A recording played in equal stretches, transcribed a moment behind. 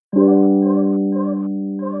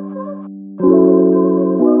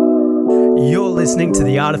listening to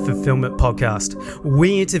the Art of Fulfillment podcast.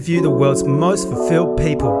 We interview the world's most fulfilled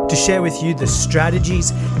people to share with you the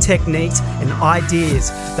strategies, techniques, and ideas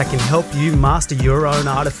that can help you master your own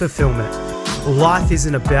art of fulfillment. Life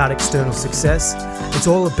isn't about external success, it's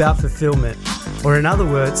all about fulfillment, or in other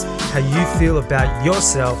words, how you feel about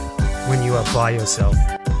yourself when you are by yourself.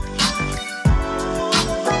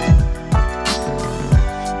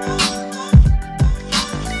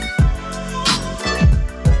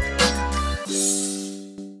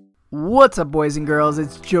 What's up, boys and girls?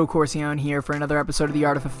 It's Joe Corcione here for another episode of The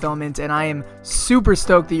Art of Fulfillment, and I am super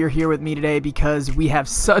stoked that you're here with me today because we have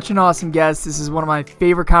such an awesome guest. This is one of my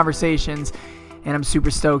favorite conversations, and I'm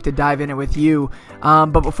super stoked to dive in it with you.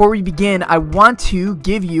 But before we begin, I want to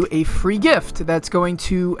give you a free gift that's going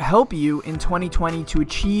to help you in 2020 to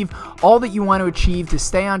achieve all that you want to achieve, to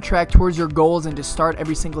stay on track towards your goals, and to start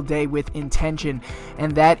every single day with intention.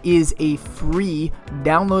 And that is a free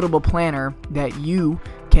downloadable planner that you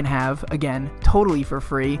can have, again, totally for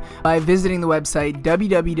free by visiting the website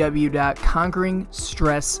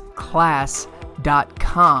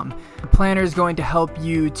www.conqueringstressclass.com. The planner is going to help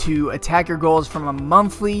you to attack your goals from a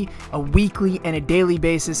monthly, a weekly, and a daily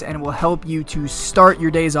basis, and it will help you to start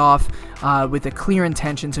your days off with a clear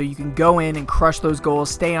intention so you can go in and crush those goals,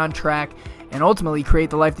 stay on track, and ultimately create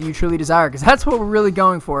the life that you truly desire, because that's what we're really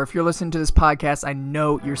going for. If you're listening to this podcast, I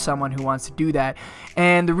know you're someone who wants to do that.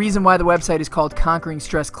 And the reason why the website is called Conquering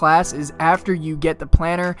Stress Class is after you get the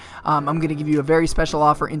planner, I'm going to give you a very special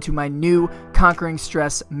offer into my new Conquering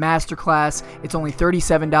Stress Masterclass. It's only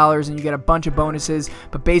 $37 and you get a bunch of bonuses.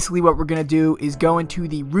 But basically what we're going to do is go into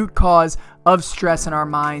the root cause of stress in our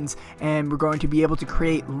minds, and we're going to be able to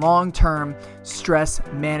create long-term stress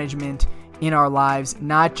management in our lives,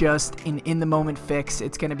 not just an in-the-moment fix.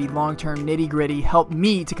 It's going to be long-term nitty-gritty, help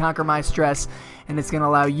me to conquer my stress, and it's going to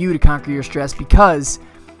allow you to conquer your stress, because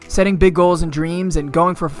setting big goals and dreams and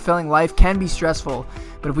going for a fulfilling life can be stressful.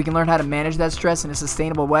 But if we can learn how to manage that stress in a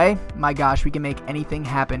sustainable way, my gosh, we can make anything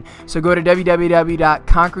happen. So go to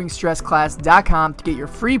www.conqueringstressclass.com to get your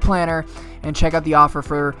free planner and check out the offer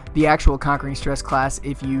for the actual Conquering Stress class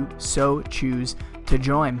if you so choose to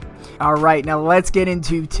join. All right, now let's get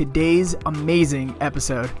into today's amazing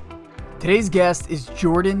episode. Today's guest is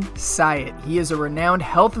Jordan Syatt. He is a renowned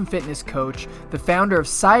health and fitness coach, the founder of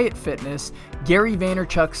Syatt Fitness, Gary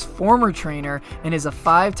Vaynerchuk's former trainer, and is a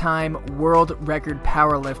 5-time world record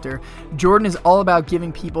powerlifter. Jordan is all about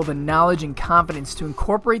giving people the knowledge and confidence to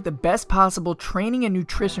incorporate the best possible training and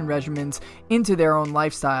nutrition regimens into their own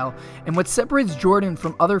lifestyle. And what separates Jordan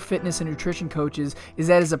from other fitness and nutrition coaches is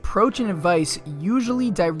that his approach and advice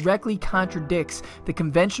usually directly contradicts the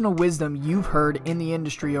conventional wisdom you've heard in the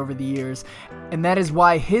industry over the years. And that is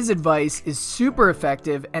why his advice is super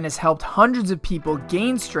effective and has helped hundreds of people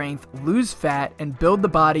gain strength, lose fat, and build the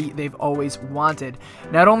body they've always wanted.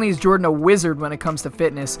 Not only is Jordan a wizard when it comes to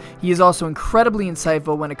fitness, he is also incredibly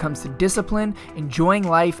insightful when it comes to discipline, enjoying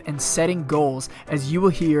life, and setting goals, as you will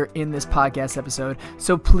hear in this podcast episode.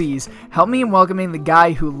 So please, help me in welcoming the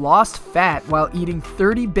guy who lost fat while eating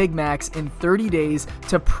 30 Big Macs in 30 days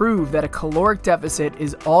to prove that a caloric deficit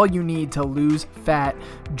is all you need to lose fat,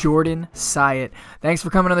 Jordan Syatt. Thanks for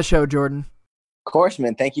coming on the show, Jordan. Of course,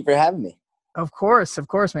 man. Thank you for having me. Of course,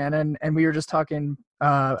 man. And we were just talking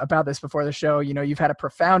about this before the show. You know, you've had a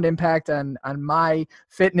profound impact on my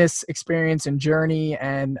fitness experience and journey,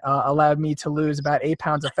 and allowed me to lose about 8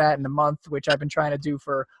 pounds of fat in a month, which I've been trying to do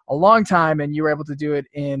for a long time. And you were able to do it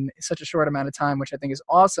in such a short amount of time, which I think is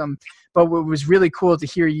awesome. But what was really cool to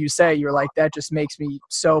hear you say, you're like, that just makes me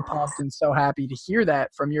so pumped and so happy to hear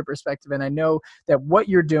that from your perspective. And I know that what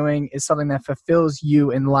you're doing is something that fulfills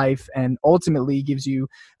you in life and ultimately gives you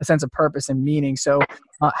a sense of purpose and meaning. So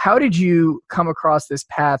how did you come across this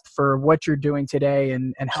path for what you're doing today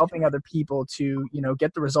and helping other people to, you know,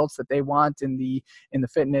 get the results that they want in the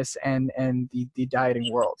fitness and the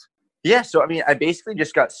dieting world? Yeah. So, I mean, I basically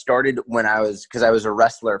just got started because I was a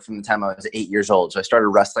wrestler from the time I was 8 years old. So I started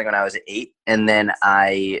wrestling when I was 8, and then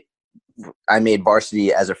I made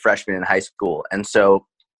varsity as a freshman in high school. And so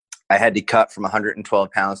I had to cut from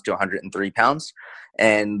 112 pounds to 103 pounds.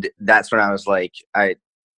 And that's when I was like, I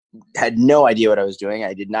had no idea what I was doing.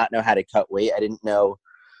 I did not know how to cut weight. I didn't know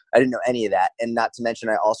any of that. And not to mention,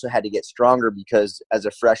 I also had to get stronger because as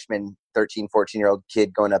a freshman, 13, 14-year-old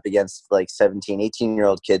kid going up against like 17,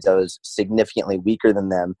 18-year-old kids, I was significantly weaker than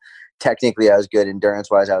them. Technically, I was good.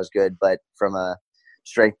 Endurance-wise, I was good. But from a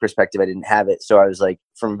strength perspective, I didn't have it. So I was like,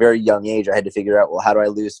 from a very young age, I had to figure out, well, how do I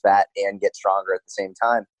lose fat and get stronger at the same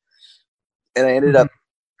time? And I ended up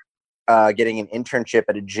getting an internship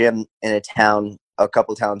at a gym in a town, a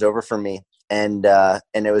couple towns over from me. And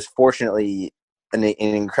it was fortunately an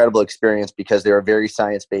incredible experience because they were very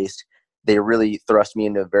science-based. They really thrust me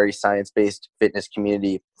into a very science-based fitness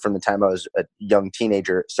community from the time I was a young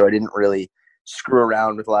teenager. So I didn't really screw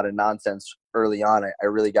around with a lot of nonsense early on. I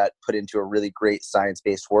really got put into a really great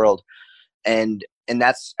science-based world. And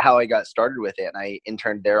that's how I got started with it. And I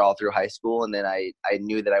interned there all through high school. And then I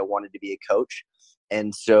knew that I wanted to be a coach.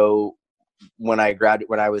 And so when I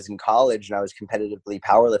was in college and I was competitively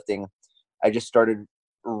powerlifting, I just started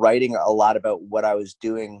writing a lot about what I was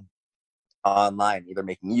doing online, either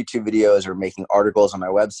making YouTube videos or making articles on my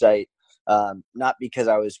website. Not because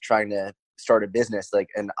I was trying to start a business, it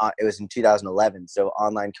was in 2011. So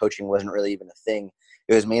online coaching wasn't really even a thing.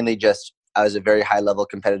 It was mainly just, I was a very high level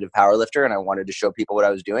competitive powerlifter and I wanted to show people what I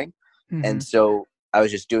was doing. Mm-hmm. And so I was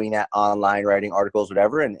just doing that online, writing articles,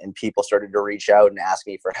 whatever. And people started to reach out and ask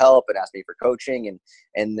me for help and ask me for coaching.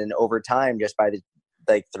 And then over time, just by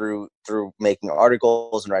through making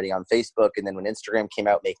articles and writing on Facebook. And then when Instagram came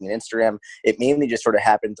out, making an Instagram, it mainly just sort of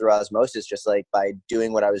happened through osmosis, just like by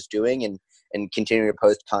doing what I was doing and continuing to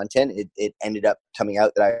post content, it ended up coming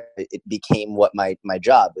out that it became what my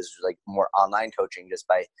job was, like more online coaching, just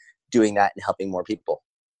by doing that and helping more people.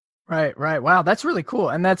 Right. Wow, that's really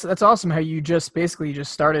cool. And that's awesome how you just basically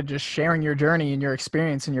just started just sharing your journey and your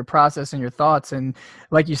experience and your process and your thoughts. And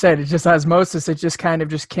like you said, it just osmosis, it just kind of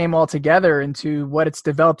just came all together into what it's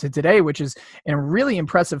developed to today, which is a really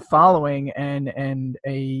impressive following and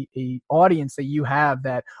a audience that you have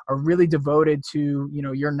that are really devoted to,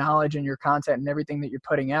 your knowledge and your content and everything that you're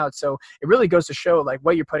putting out. So it really goes to show like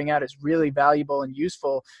what you're putting out is really valuable and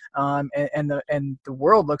useful. And the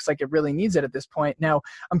world looks like it really needs it at this point. Now,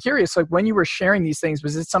 I'm curious, like when you were sharing these things,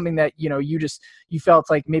 was it something that, you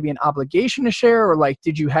felt like maybe an obligation to share, or like,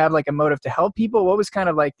 did you have like a motive to help people? What was kind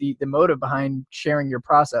of like the motive behind sharing your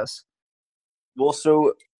process? Well,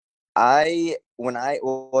 so when I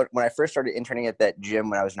first started interning at that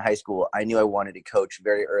gym when I was in high school, I knew I wanted to coach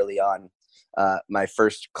very early on. My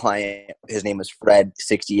first client, his name was Fred,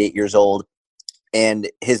 68 years old.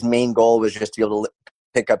 And his main goal was just to be able to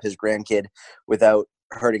pick up his grandkid without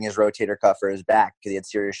hurting his rotator cuff or his back, because he had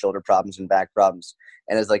serious shoulder problems and back problems.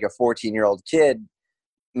 And as like a 14-year-old kid,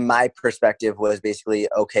 my perspective was basically,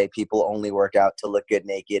 okay, people only work out to look good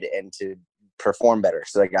naked and to perform better.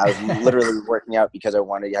 So like I was literally working out because I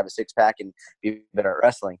wanted to have a six pack and be better at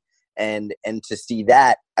wrestling. And to see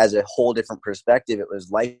that as a whole different perspective, it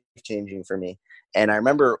was life changing for me. And I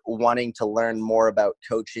remember wanting to learn more about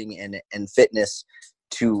coaching and fitness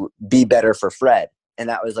to be better for Fred. And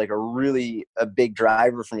that was like a big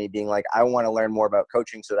driver for me, being like, I want to learn more about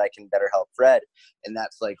coaching so that I can better help Fred. And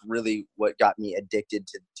that's like really what got me addicted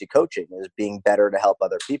to coaching, is being better to help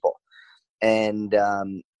other people. And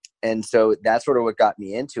so that's sort of what got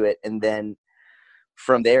me into it. And then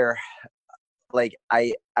from there, like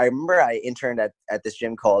I remember I interned at this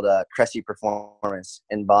gym called Cressy Performance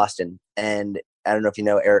in Boston. And I don't know if you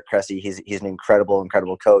know Eric Cressy. He's an incredible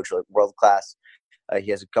coach, like world class. He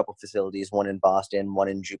has a couple facilities, one in Boston, one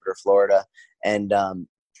in Jupiter, Florida. And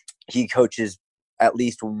he coaches at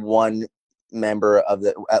least one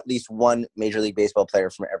at least one Major League Baseball player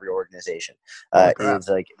from every organization. He's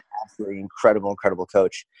like an absolutely incredible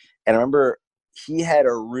coach. And I remember he had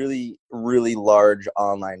a really, really large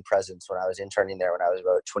online presence when I was interning there when I was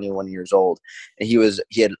about 21 years old. And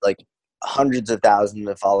he had like hundreds of thousands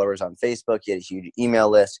of followers on Facebook. He had a huge email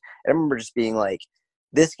list. And I remember just being like,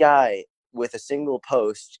 this guy with a single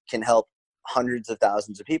post can help hundreds of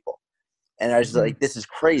thousands of people. And I was like, this is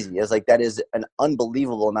crazy. I was like, that is an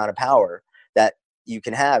unbelievable amount of power that you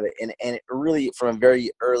can have. And it really, from a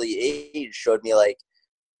very early age, showed me like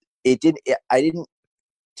I didn't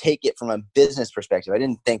take it from a business perspective. I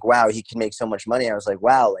didn't think, wow, he can make so much money. I was like,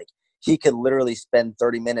 wow, like he could literally spend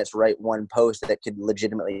 30 minutes, write one post that could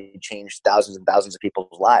legitimately change thousands and thousands of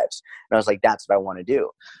people's lives. And I was like, that's what I want to do.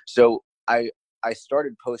 So I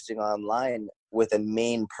started posting online with a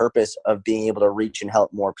main purpose of being able to reach and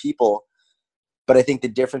help more people. But I think the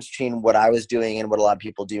difference between what I was doing and what a lot of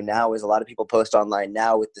people do now is a lot of people post online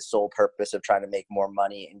now with the sole purpose of trying to make more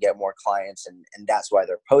money and get more clients. And that's why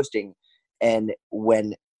they're posting. And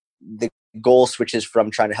when the goal switches from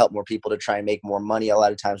trying to help more people to try and make more money, a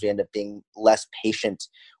lot of times we end up being less patient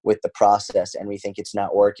with the process, and we think it's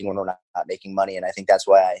not working when we're not making money. And I think that's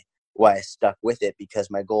why I stuck with it, because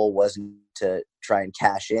my goal wasn't to try and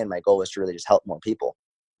cash in. My goal was to really just help more people.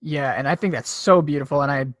 Yeah, and I think that's so beautiful,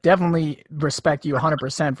 and I definitely respect you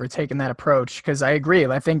 100% for taking that approach, because I agree.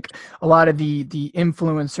 I think a lot of the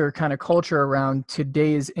influencer kind of culture around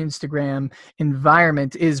today's Instagram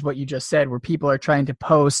environment is what you just said, where people are trying to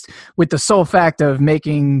post with the sole fact of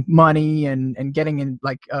making money and getting in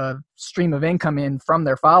like a stream of income in from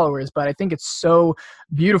their followers. But I think it's so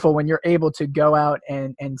beautiful when you're able to go out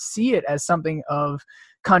and see it as something of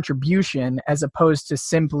contribution as opposed to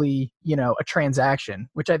simply, you know, a transaction,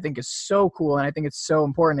 which I think is so cool. And I think it's so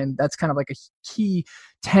important. And that's kind of like a key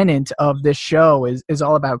tenet of this show is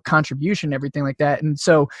all about contribution and everything like that. And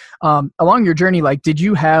so along your journey, like, did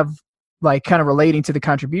you have, like, kind of relating to the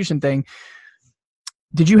contribution thing,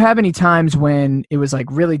 did you have any times when it was like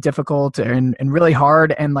really difficult and really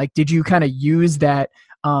hard? And like, did you kind of use that,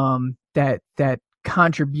 that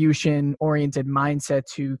contribution oriented mindset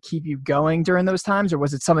to keep you going during those times? Or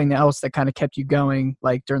was it something else that kind of kept you going,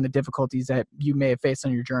 like during the difficulties that you may have faced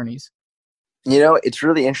on your journeys? You know, it's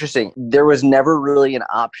really interesting. There was never really an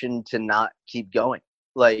option to not keep going.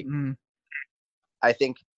 Like, I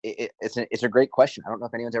think it's a great question. I don't know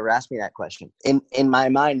if anyone's ever asked me that question. In my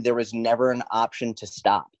mind, there was never an option to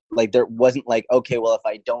stop. Like, there wasn't like, okay, well, if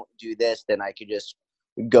I don't do this, then I could just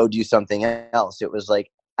go do something else. It was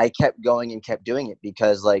like, I kept going and kept doing it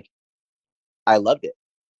because like I loved it,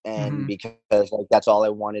 and because like that's all I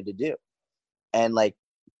wanted to do. And like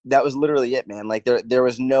that was literally it, man. Like there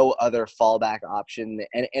was no other fallback option.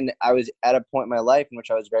 And I was at a point in my life in which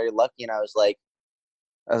I was very lucky, and I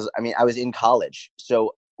was in college.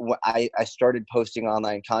 So I started posting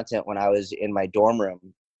online content when I was in my dorm room,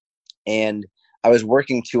 and I was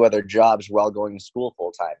working 2 other jobs while going to school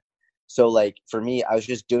full time. So like for me, I was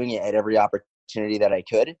just doing it at every opportunity that I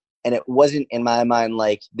could. And it wasn't in my mind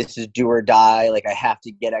like this is do or die, like I have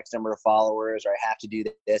to get X number of followers or I have to do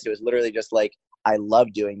this. It was literally just like, I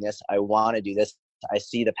love doing this. I want to do this. I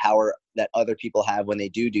see the power that other people have when they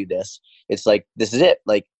do this. It's like, this is it.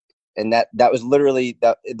 Like, and that was literally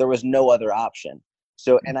that. There was no other option.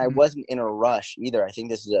 So, and I wasn't in a rush either. I think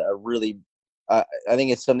this is a really, I think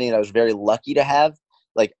it's something that I was very lucky to have.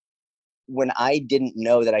 Like, when I didn't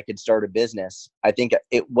know that I could start a business, I think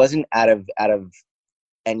it wasn't out of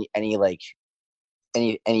any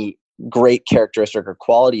great characteristic or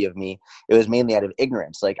quality of me. It was mainly out of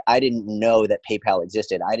ignorance. Like, I didn't know that PayPal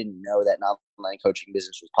existed. I didn't know that an online coaching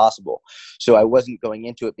business was possible. So I wasn't going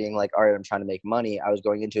into it being like, all right, I'm trying to make money. I was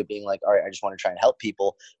going into it being like, all right, I just want to try and help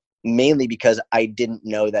people, mainly because I didn't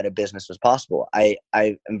know that a business was possible. I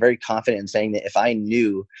am very confident in saying that if I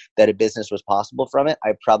knew that a business was possible from it,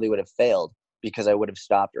 I probably would have failed, because I would have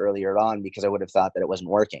stopped earlier on, because I would have thought that it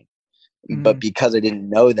wasn't working. But because I didn't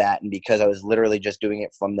know that, and because I was literally just doing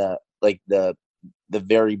it from the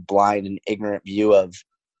very blind and ignorant view of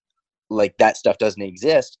like that stuff doesn't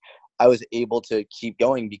exist, I was able to keep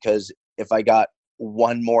going. Because if I got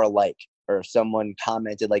one more like, or someone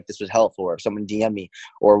commented like this was helpful, or if someone DM'd me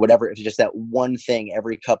or whatever, if it's just that one thing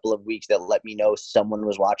every couple of weeks that let me know someone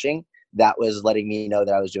was watching, that was letting me know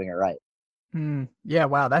that I was doing it right. Yeah,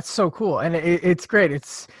 wow, that's so cool. And it's great.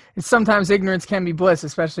 It's sometimes ignorance can be bliss,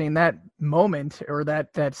 especially in that moment or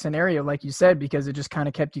that scenario, like you said, because it just kind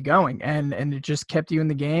of kept you going, and it just kept you in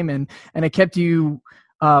the game, and it kept you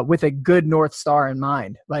with a good North Star in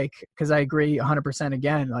mind. Like, because I agree 100%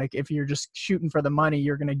 again, like if you're just shooting for the money,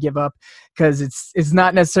 you're going to give up, because it's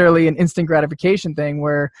not necessarily an instant gratification thing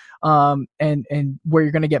where and where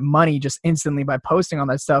you're going to get money just instantly by posting all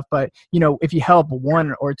that stuff. But, you know, if you help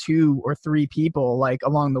 1 or 2 or 3 people like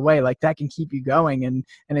along the way, like that can keep you going. And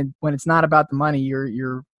when it's not about the money,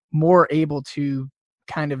 you're more able to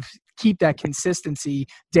kind of keep that consistency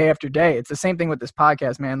day after day. It's the same thing with this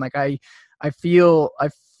podcast, man. Like I feel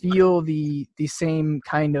the same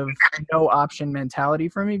kind of no option mentality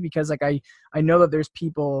for me, because like I know that there's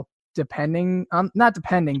people not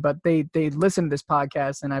depending, but they listen to this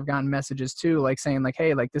podcast, and I've gotten messages too, like saying like,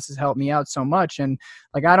 hey, like this has helped me out so much. And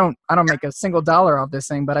like, I don't make a single dollar off this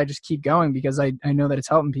thing, but I just keep going because I know that it's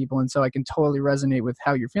helping people. And so I can totally resonate with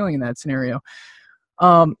how you're feeling in that scenario.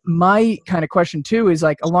 My kind of question too is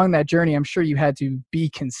like, along that journey, I'm sure you had to be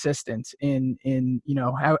consistent in, you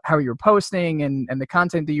know, how you're posting and the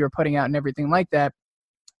content that you're putting out and everything like that.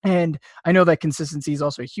 And I know that consistency is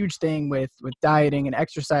also a huge thing with dieting and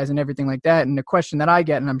exercise and everything like that. And the question that I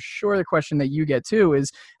get, and I'm sure the question that you get too,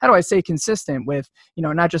 is how do I stay consistent with, you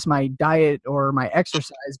know, not just my diet or my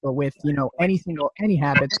exercise, but with, you know, anything or any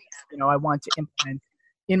habit, you know, I want to implement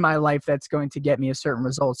in my life that's going to get me a certain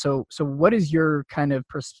result. So what is your kind of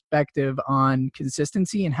perspective on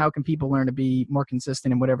consistency, and how can people learn to be more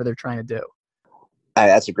consistent in whatever they're trying to do?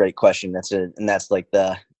 That's a great question. That's like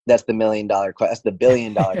the That's the that's the $1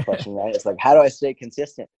 billion question, right? It's like, how do I stay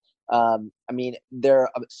consistent? I mean, there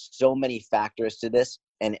are so many factors to this,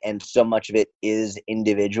 and so much of it is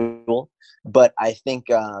individual. But I think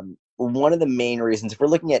one of the main reasons, if we're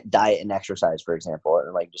looking at diet and exercise, for example,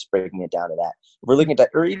 and like just breaking it down to that, if we're looking at,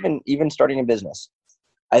 or even starting a business,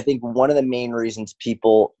 I think one of the main reasons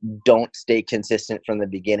people don't stay consistent from the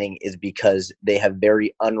beginning is because they have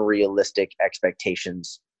very unrealistic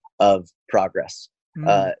expectations of progress.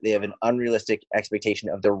 They have an unrealistic expectation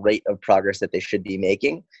of the rate of progress that they should be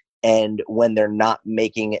making. And when they're not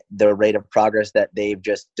making the rate of progress that they've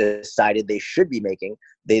just decided they should be making,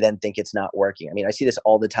 they then think it's not working. I mean, I see this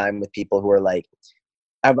all the time with people who are like,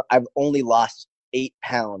 I've only lost 8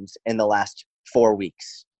 pounds in the last 4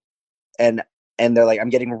 weeks. And they're like, I'm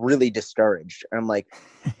getting really discouraged. And I'm like,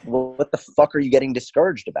 well, what the fuck are you getting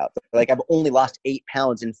discouraged about? They're like, I've only lost 8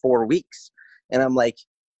 pounds in 4 weeks. And I'm like,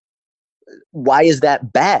 why is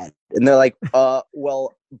that bad? And they're like,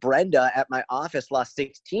 well, Brenda at my office lost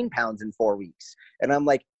 16 pounds in 4 weeks. And I'm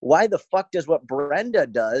like, why the fuck does what Brenda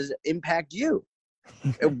does impact you?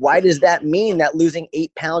 Why does that mean that losing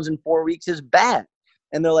 8 pounds in 4 weeks is bad?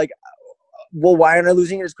 And they're like, well, why aren't I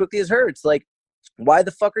losing it as quickly as her? It's like, why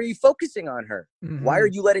the fuck are you focusing on her? Mm-hmm. Why are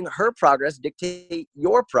you letting her progress dictate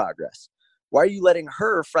your progress? Why are you letting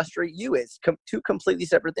her frustrate you? It's two completely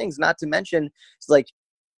separate things. Not to mention, it's like,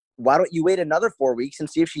 why don't you wait another 4 weeks and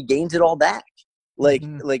see if she gains it all back? Like,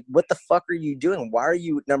 like what the fuck are you doing? Why are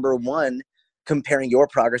you, number one, comparing your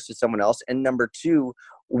progress to someone else? And number two,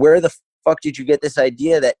 where the fuck did you get this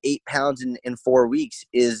idea that 8 pounds in 4 weeks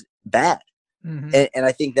is bad? Mm-hmm. And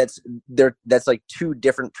I think that's like two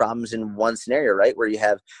different problems in one scenario, right? Where you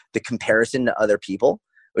have the comparison to other people,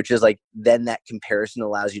 which is like, then that comparison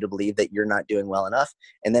allows you to believe that you're not doing well enough.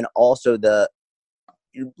 And then also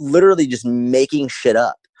you're literally just making shit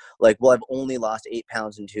up. Like, well, I've only lost 8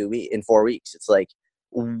 pounds in 4 weeks. It's like,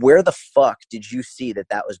 where the fuck did you see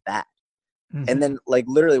that was bad? Mm-hmm. And then like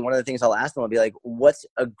literally one of the things I'll ask them, I'll be like, what's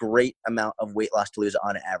a great amount of weight loss to lose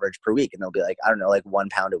on average per week? And they'll be like, I don't know, like 1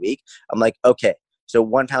 pound a week. I'm like, okay, so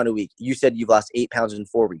 1 pound a week. You said you've lost 8 pounds in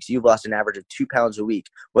 4 weeks. You've lost an average of 2 pounds a week.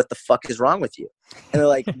 What the fuck is wrong with you? And they're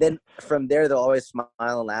like, then from there, they'll always smile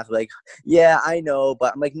and laugh. Like, yeah, I know,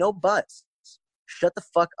 but I'm like, no buts. Shut the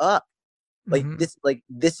fuck up. Mm-hmm.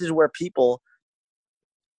 This is where people,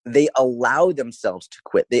 they allow themselves to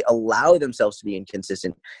quit. They allow themselves to be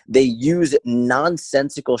inconsistent. They use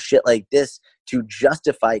nonsensical shit like this to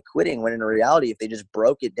justify quitting, when in reality, if they just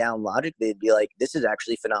broke it down logically, they'd be like, this is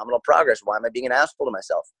actually phenomenal progress. Why am I being an asshole to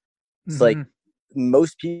myself? It's like,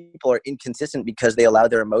 most people are inconsistent because they allow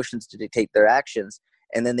their emotions to dictate their actions.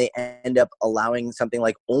 And then they end up allowing something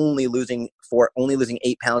like only losing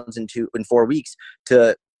 8 pounds in 4 weeks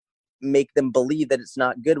to make them believe that it's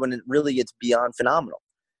not good, when it's beyond phenomenal.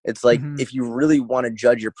 It's like, if you really want to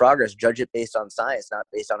judge your progress, judge it based on science, not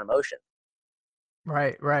based on emotion.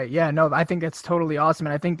 Right. Yeah, no, I think that's totally awesome.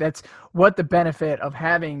 And I think that's what the benefit of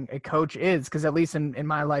having a coach is. Cause at least in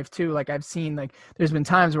my life too, like I've seen, like there's been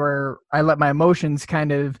times where I let my emotions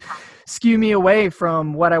kind of skew me away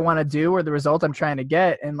from what I want to do or the result I'm trying to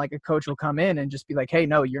get. And like a coach will come in and just be like, hey,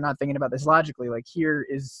 no, you're not thinking about this logically. Like here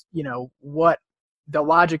is, what the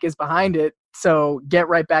logic is behind it. So get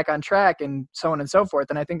right back on track, and so on and so forth.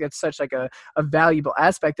 And I think that's such like a valuable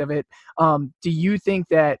aspect of it. Do you think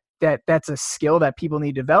that's a skill that people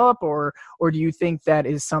need to develop, or do you think that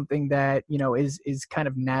is something that, is kind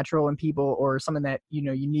of natural in people, or something that,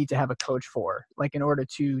 you need to have a coach for, like in order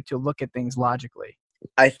to look at things logically?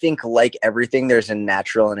 I think like everything, there's a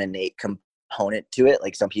natural and innate component to it.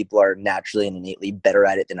 Like some people are naturally and innately better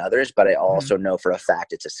at it than others, but I also know for a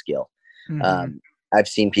fact it's a skill. I've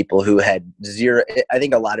seen people who had zero. I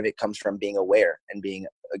think a lot of it comes from being aware and being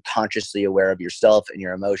consciously aware of yourself and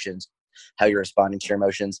your emotions, how you're responding to your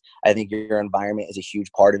emotions. I think your environment is a huge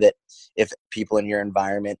part of it. If people in your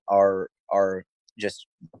environment are just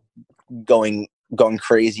going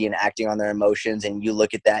crazy and acting on their emotions, and you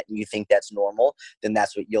look at that and you think that's normal, then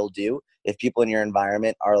that's what you'll do. If people in your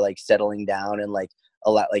environment are like settling down and like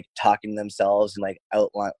a lot, like talking to themselves and like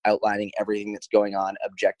outlining everything that's going on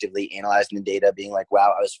objectively, analyzing the data, being like,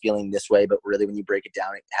 wow, I was feeling this way, but really when you break it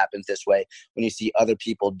down, it happens this way. When you see other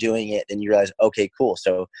people doing it, then you realize, okay, cool.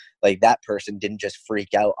 So like that person didn't just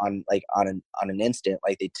freak out on an instant.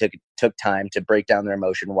 Like they took time to break down their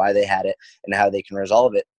emotion, why they had it, and how they can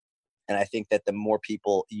resolve it. And I think that the more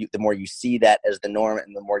you see that as the norm,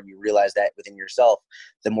 and the more you realize that within yourself,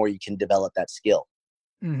 the more you can develop that skill.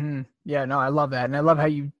 Mm-hmm. Yeah, no, I love that. And I love how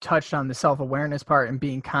you touched on the self-awareness part and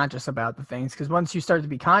being conscious about the things. Because once you start to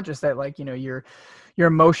be conscious that, like, you know, your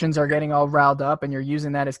emotions are getting all riled up and you're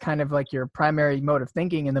using that as kind of like your primary mode of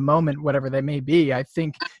thinking in the moment, whatever they may be, I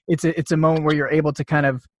think it's a moment where you're able to kind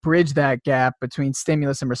of bridge that gap between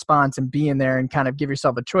stimulus and response and be in there and kind of give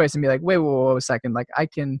yourself a choice and be like, wait, whoa, a second. Like, I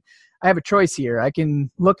have a choice here. I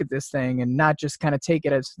can look at this thing and not just kind of take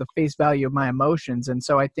it as the face value of my emotions. And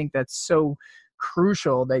so I think that's so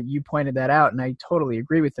crucial that you pointed that out, and I totally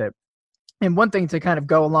agree with it. And one thing to kind of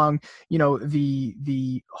go along, you know,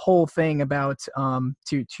 the whole thing about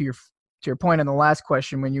to your point on the last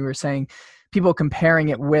question when you were saying people comparing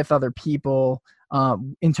it with other people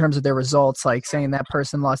in terms of their results, like saying that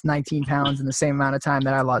person lost 19 pounds in the same amount of time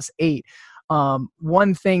that I lost 8.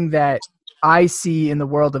 One thing that I see in the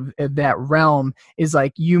world of that realm is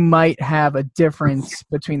like you might have a difference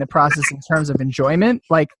between the process in terms of enjoyment.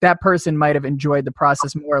 Like that person might have enjoyed the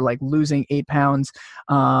process more, like losing 8 pounds,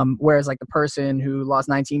 whereas like the person who lost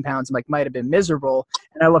 19 pounds like might have been miserable.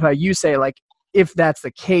 And I love how you say like if that's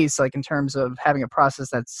the case, like in terms of having a process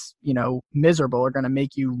that's, you know, miserable or going to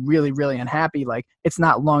make you really, really unhappy, like it's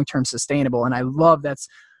not long-term sustainable. And I love that's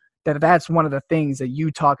one of the things that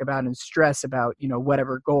you talk about and stress about, you know,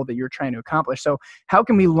 whatever goal that you're trying to accomplish. So how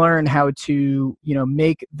can we learn how to, you know,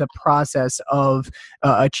 make the process of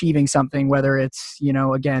achieving something, whether it's, you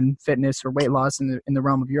know, again, fitness or weight loss in the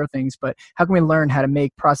realm of your things, but how can we learn how to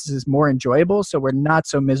make processes more enjoyable so we're not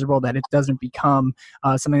so miserable that it doesn't become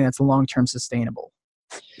something that's long-term sustainable?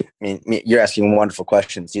 I mean, you're asking wonderful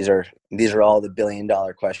questions. These are all the $1 billion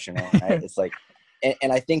question, right? It's like,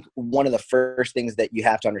 and I think one of the first things that you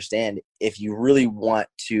have to understand, if you really want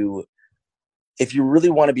to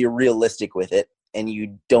be realistic with it and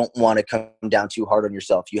you don't want to come down too hard on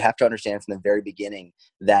yourself, you have to understand from the very beginning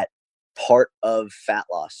that part of fat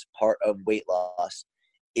loss, part of weight loss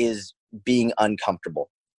is being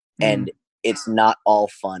uncomfortable. And it's not all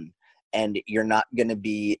fun. And you're not going to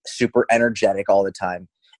be super energetic all the time.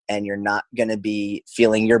 And you're not going to be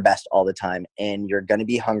feeling your best all the time. And you're going to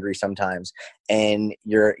be hungry sometimes. And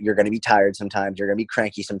you're going to be tired sometimes. You're going to be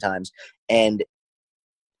cranky sometimes. And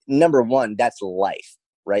number one, that's life,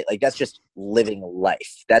 right? Like that's just living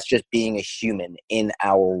life. That's just being a human in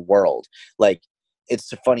our world. Like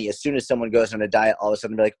it's funny. As soon as someone goes on a diet, all of a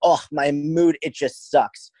sudden they're like, oh, my mood, it just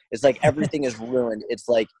sucks. It's like everything is ruined. It's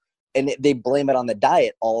like, and they blame it on the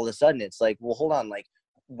diet all of a sudden. It's like, well, hold on. Like,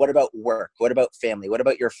 what about work? What about family? What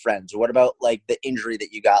about your friends? What about like the injury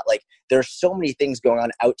that you got? Like there's so many things going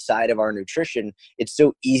on outside of our nutrition. It's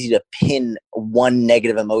so easy to pin one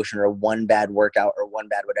negative emotion or one bad workout or one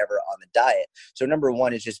bad whatever on the diet. So number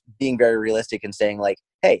one is just being very realistic and saying like,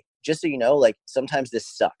 hey, just so you know, like sometimes this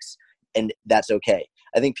sucks and that's okay.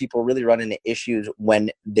 I think people really run into issues when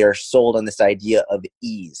they're sold on this idea of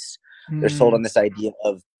ease. They're sold on this idea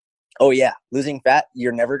of, oh yeah, losing fat,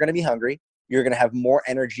 you're never going to be hungry. You're going to have more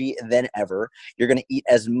energy than ever. You're going to eat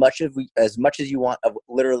as much as you want of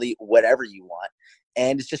literally whatever you want.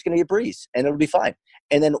 And it's just going to be a breeze and it'll be fine.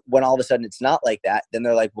 And then when all of a sudden it's not like that, then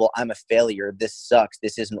they're like, well, I'm a failure. This sucks.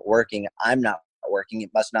 This isn't working. I'm not working. It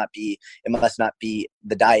must not be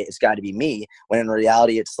the diet. It's got to be me. When in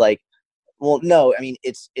reality, it's like, well, no, I mean,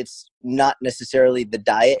 it's not necessarily the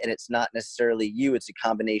diet and it's not necessarily you. It's a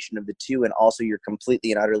combination of the two and also your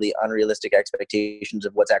completely and utterly unrealistic expectations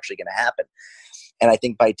of what's actually going to happen. And I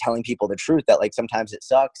think by telling people the truth that like sometimes it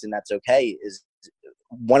sucks and that's okay is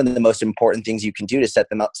one of the most important things you can do to set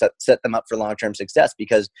them up for long-term success,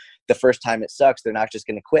 because the first time it sucks, they're not just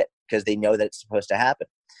going to quit because they know that it's supposed to happen.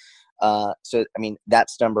 So, I mean,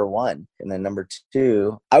 that's number one. And then number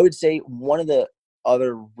two, I would say one of the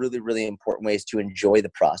other really, really important ways to enjoy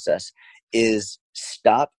the process is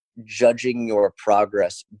stop judging your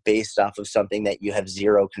progress based off of something that you have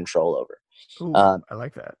zero control over. Ooh, I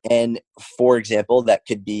like that. And for example, that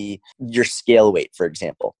could be your scale weight, for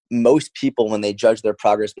example. Most people, when they judge their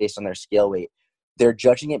progress based on their scale weight, they're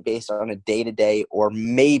judging it based on a day-to-day or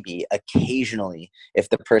maybe occasionally, if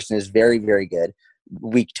the person is very, very good,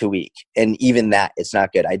 week to week. And even that, it's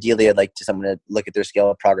not good. Ideally, I'd like someone to look at their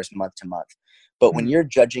scale of progress month to month. But when you're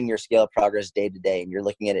judging your scale of progress day to day and you're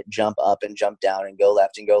looking at it jump up and jump down and go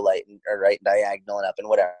left and go right and diagonal and up and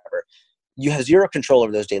whatever, you have zero control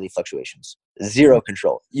over those daily fluctuations. Zero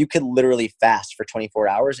control. You could literally fast for 24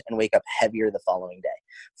 hours and wake up heavier the following day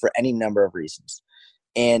for any number of reasons.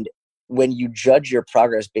 And when you judge your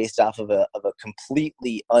progress based off of a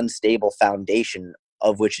completely unstable foundation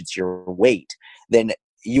of which it's your weight, then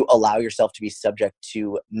you allow yourself to be subject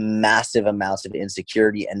to massive amounts of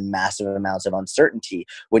insecurity and massive amounts of uncertainty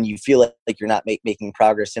when you feel like you're not making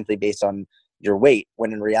progress simply based on your weight,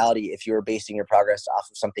 when in reality, if you were basing your progress off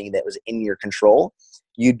of something that was in your control,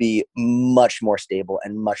 you'd be much more stable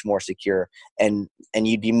and much more secure, and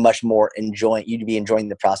you'd be enjoying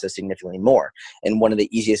the process significantly more. And one of the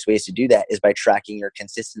easiest ways to do that is by tracking your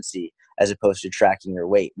consistency as opposed to tracking your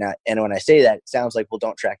weight. Now, and when I say that, it sounds like, well,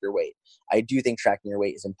 don't track your weight. I do think tracking your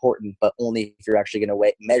weight is important, but only if you're actually going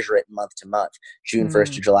to measure it month to month, June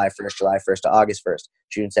 1st to July 1st, July 1st to August 1st,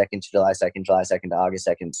 June 2nd to July 2nd, July 2nd to August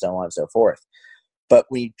 2nd, so on and so forth. But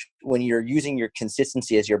when you're using your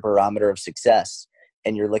consistency as your barometer of success,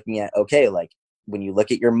 and you're looking at, okay, like when you look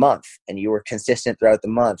at your month and you were consistent throughout the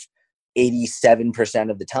month 87%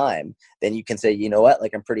 of the time, then you can say, you know what,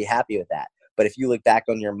 like I'm pretty happy with that. But if you look back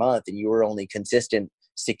on your month and you were only consistent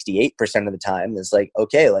 68% of the time, it's like,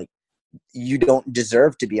 okay, like you don't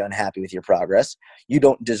deserve to be unhappy with your progress. You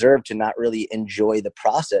don't deserve to not really enjoy the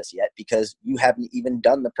process yet, because you haven't even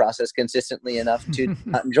done the process consistently enough to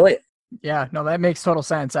not enjoy it. Yeah, no, that makes total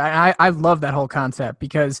sense. I love that whole concept,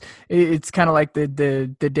 because it's kind of like the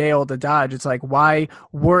day old adage. It's like, why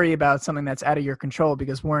worry about something that's out of your control?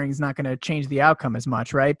 Because worrying is not going to change the outcome as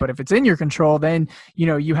much, right? But if it's in your control, then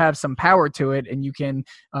you have some power to it, and you can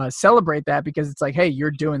celebrate that, because it's like, hey,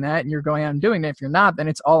 you're doing that and you're going out and doing it. If you're not, then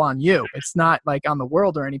it's all on you. It's not like on the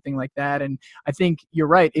world or anything like that. And I think you're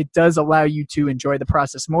right. It does allow you to enjoy the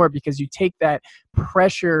process more, because you take that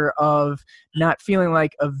pressure of not feeling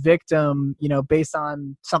like a victim, based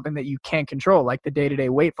on something that you can't control, like the day-to-day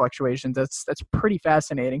weight fluctuations. That's pretty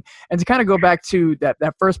fascinating. And to kind of go back to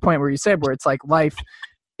that first point where you said, where it's like life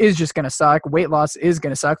is just going to suck, weight loss is going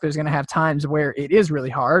to suck. There's going to have times where it is really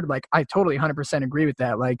hard. Like, I totally 100% agree with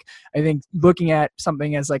that. Like, I think looking at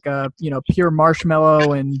something as like a, pure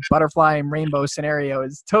marshmallow and butterfly and rainbow scenario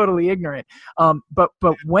is totally ignorant. But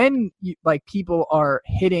when people are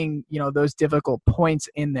hitting, those difficult points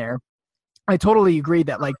in there, I totally agree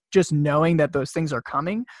that like just knowing that those things are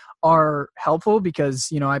coming are helpful,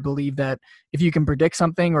 because, I believe that if you can predict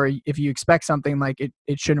something, or if you expect something, like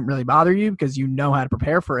it shouldn't really bother you, because you know how to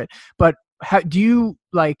prepare for it. But do you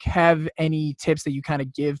have any tips that you kind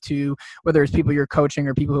of give to, whether it's people you're coaching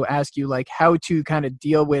or people who ask you like how to kind of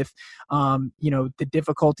deal with, the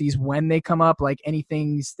difficulties when they come up, like any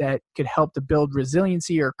things that could help to build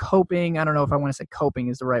resiliency or coping? I don't know if I want to say coping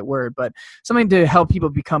is the right word, but something to help people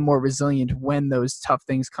become more resilient when those tough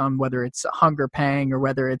things come, whether it's a hunger pang or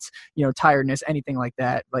whether it's, tiredness, anything like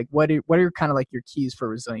that. Like what are kind of like your keys for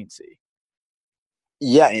resiliency?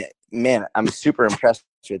 Yeah, man, I'm super impressed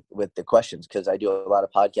with the questions, because I do a lot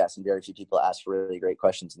of podcasts and very few people ask for really great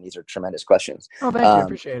questions, and these are tremendous questions. Oh, thank you. I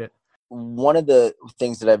appreciate it. One of the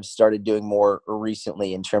things that I've started doing more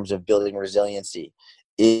recently in terms of building resiliency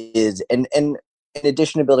is, and in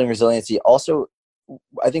addition to building resiliency, also,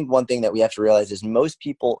 I think one thing that we have to realize is most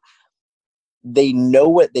people, they know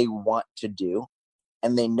what they want to do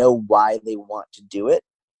and they know why they want to do it,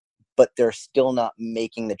 but they're still not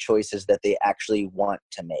making the choices that they actually want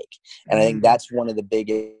to make. And I think that's one of the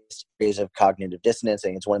biggest areas of cognitive dissonance. I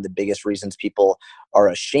think it's one of the biggest reasons people are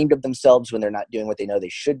ashamed of themselves when they're not doing what they know they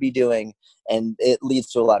should be doing. And it leads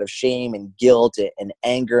to a lot of shame and guilt and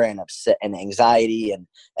anger and upset and anxiety.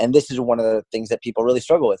 And this is one of the things that people really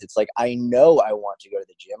struggle with. It's like, I know I want to go to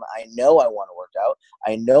the gym. I know I want to work out.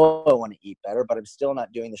 I know I want to eat better, but I'm still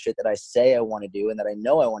not doing the shit that I say I want to do and that I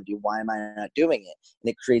know I want to do. Why am I not doing it? And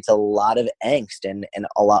it creates a lot of angst and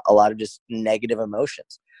a lot of just negative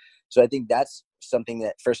emotions. So I think that's something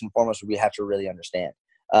that first and foremost we have to really understand.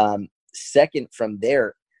 Second, from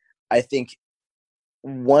there, I think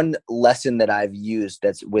one lesson that I've used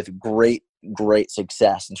that's with great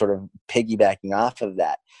success, and sort of piggybacking off of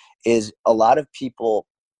that, is a lot of people,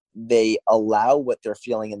 they allow what they're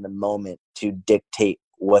feeling in the moment to dictate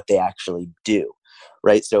what they actually do,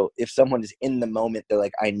 right? So if someone is in the moment, they're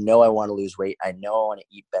like, I know I want to lose weight. I know I want to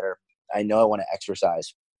eat better. I know I want to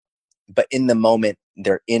exercise. But in the moment,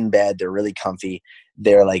 they're in bed, they're really comfy.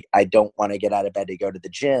 They're like, I don't want to get out of bed to go to the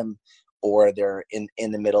gym. Or they're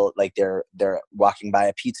in the middle, like they're walking by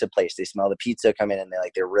a pizza place. They smell the pizza come in and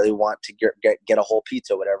they really want to get a whole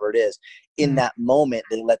pizza, whatever it is. In that moment,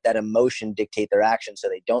 they let that emotion dictate their action. So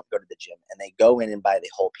they don't go to the gym and they go in and buy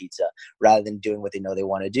the whole pizza rather than doing what they know they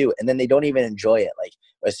want to do. And then they don't even enjoy it. Like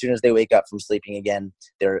as soon as they wake up from sleeping again,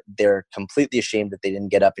 they're completely ashamed that they didn't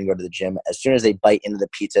get up and go to the gym. As soon as they bite into the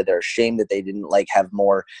pizza, they're ashamed that they didn't have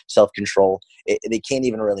more self-control. They can't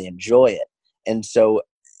even really enjoy it. And so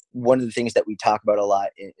one of the things that we talk about a lot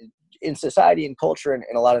in society and culture, and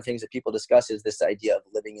a lot of things that people discuss, is this idea of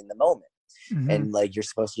living in the moment. And you're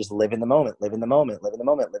supposed to just live in the moment, live in the moment, live in the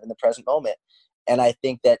moment, live in the present moment. And I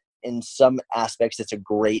think that in some aspects, it's a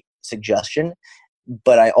great suggestion,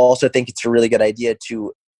 but I also think it's a really good idea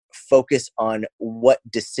to focus on what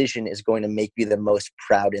decision is going to make you the most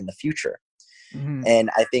proud in the future. Mm-hmm. And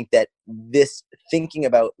I think that this thinking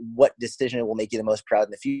about what decision will make you the most proud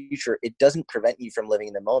in the future, it doesn't prevent you from living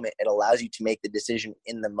in the moment. It allows you to make the decision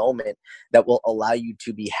in the moment that will allow you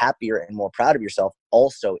to be happier and more proud of yourself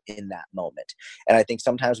also in that moment. And I think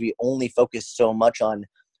sometimes we only focus so much on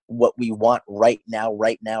what we want right now,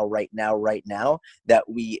 that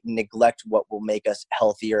we neglect what will make us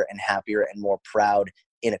healthier and happier and more proud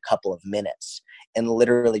in a couple of minutes. And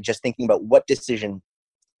literally just thinking about what decision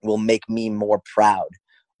will make me more proud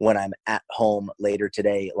when I'm at home later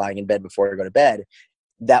today, lying in bed before I go to bed,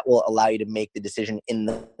 that will allow you to make the decision in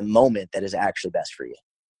the moment that is actually best for you.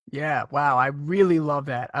 Yeah. Wow. I really love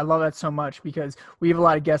that. I love that so much because we have a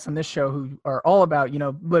lot of guests on this show who are all about,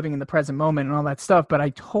 living in the present moment and all that stuff. But I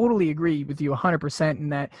totally agree with you 100% in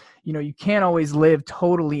that, you can't always live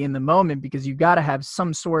totally in the moment because you got to have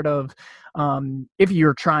some sort of, if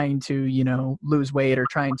you're trying to, lose weight or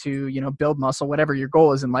trying to, build muscle, whatever your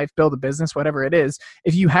goal is in life, build a business, whatever it is,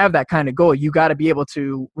 if you have that kind of goal, you got to be able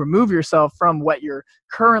to remove yourself from what you're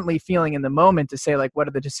currently feeling in the moment to say, like, what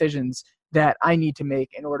are the decisions that I need to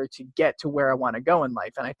make in order to get to where I want to go in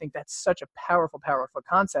life. And I think that's such a powerful, powerful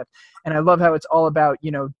concept. And I love how it's all about,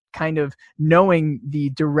 kind of knowing the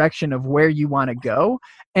direction of where you want to go.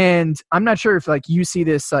 And I'm not sure if like you see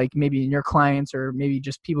this, like maybe in your clients or maybe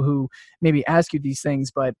just people who maybe ask you these things,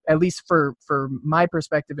 but at least for my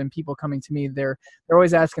perspective and people coming to me, they're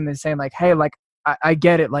always asking and saying like, hey, like, I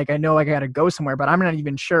get it. Like, I know I got to go somewhere, but I'm not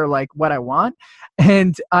even sure like what I want.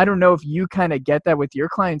 And I don't know if you kind of get that with your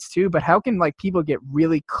clients too, but how can like people get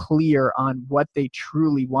really clear on what they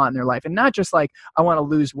truly want in their life and not just like, I want to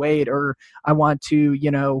lose weight or I want to,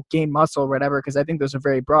 gain muscle or whatever. Cause I think those are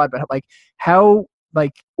very broad, but like how,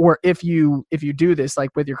 like, or if you do this,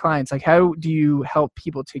 like with your clients, like how do you help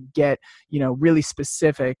people to get, really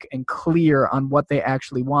specific and clear on what they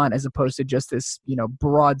actually want as opposed to just this,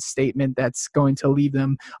 broad statement that's going to leave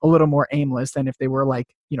them a little more aimless than if they were like,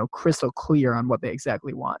 crystal clear on what they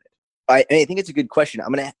exactly wanted? I think it's a good question.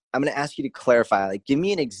 I'm gonna ask you to clarify. Like, give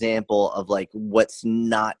me an example of like what's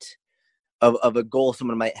not of a goal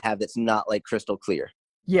someone might have that's not like crystal clear.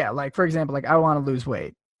 Yeah, like for example, like I want to lose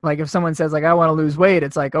weight. Like if someone says like, I want to lose weight,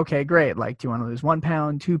 it's like, okay, great. Like, do you want to lose 1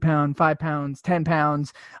 pound, 2 pound, 5 pounds, 10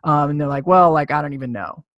 pounds? And they're like, well, like, I don't even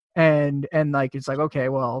know. And like, it's like, okay,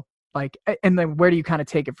 well, like, and then where do you kind of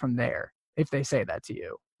take it from there? If they say that to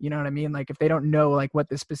you, you know what I mean? Like if they don't know like what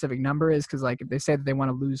the specific number is, cause like if they say that they want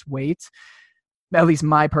to lose weight, at least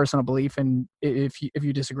my personal belief, and if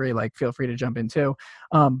you disagree, like feel free to jump in too.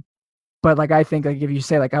 But like, I think like if you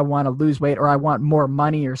say like, I want to lose weight or I want more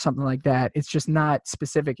money or something like that, it's just not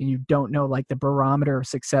specific and you don't know like the barometer of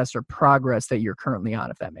success or progress that you're currently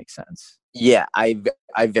on, if that makes sense. Yeah, I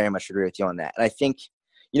very much agree with you on that. And I think,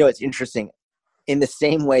 it's interesting in the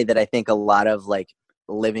same way that I think a lot of like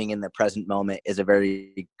living in the present moment is a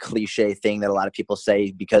very cliche thing that a lot of people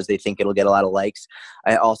say because they think it'll get a lot of likes.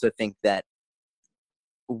 I also think that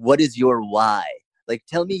what is your why? Like,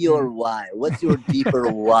 tell me your why. What's your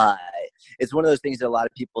deeper why? It's one of those things that a lot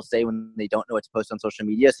of people say when they don't know what to post on social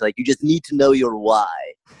media. So like, you just need to know your why.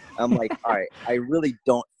 I'm like, all right, I really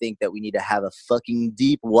don't think that we need to have a fucking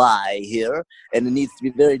deep why here. And it needs to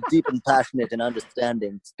be very deep and passionate and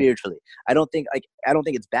understanding spiritually. I don't think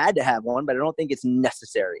it's bad to have one, but I don't think it's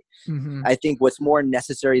necessary. Mm-hmm. I think what's more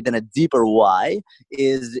necessary than a deeper why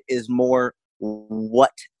is more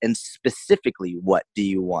what, and specifically what do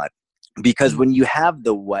you want? Because when you have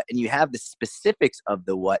the what and you have the specifics of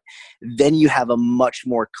the what, then you have a much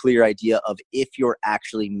more clear idea of if you're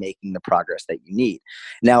actually making the progress that you need.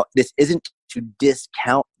 Now, this isn't to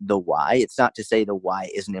discount the why. It's not to say the why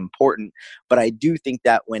isn't important, but I do think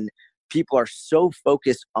that when people are so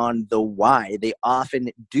focused on the why, they often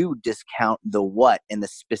do discount the what and the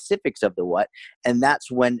specifics of the what. And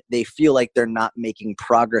that's when they feel like they're not making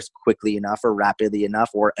progress quickly enough or rapidly enough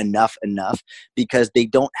or enough because they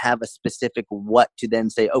don't have a specific what to then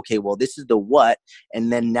say, okay, well, this is the what.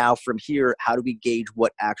 And then now from here, how do we gauge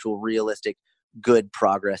what actual realistic good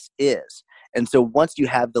progress is? And so once you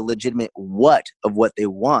have the legitimate what of what they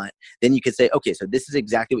want, then you could say, okay, so this is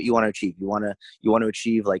exactly what you want to achieve. You want to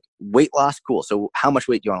achieve like weight loss. Cool. So how much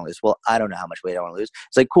weight do you want to lose? Well, I don't know how much weight I want to lose.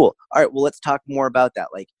 It's like, cool. All right, well, let's talk more about that.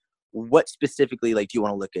 Like, what specifically, like, do you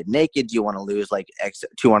want to look good naked? Do you want to lose like do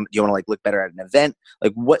you want to like look better at an event?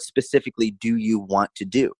 Like, what specifically do you want to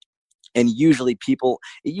do? And it usually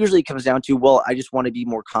comes down to, well, I just want to be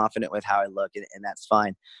more confident with how I look, and that's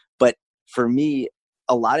fine. But for me,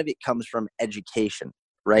 a lot of it comes from education,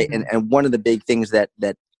 right? Mm-hmm. And one of the big things that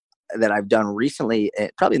that I've done recently,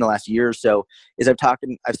 probably in the last year or so, is I've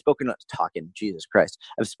spoken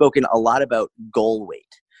a lot about goal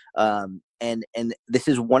weight. And this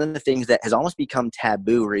is one of the things that has almost become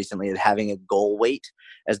taboo recently, is having a goal weight,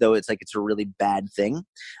 as though it's a really bad thing.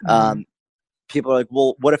 Mm-hmm. People are like,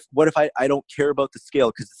 well, what if I don't care about the scale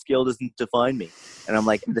because the scale doesn't define me? And I'm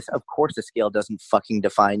like, of course the scale doesn't fucking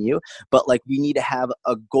define you, but like, we need to have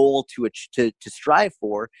a goal to strive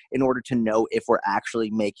for in order to know if we're actually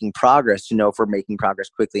making progress, to know if we're making progress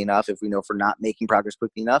quickly enough, if we know if we're not making progress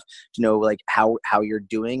quickly enough, to know like how you're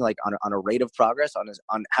doing, like on a rate of progress,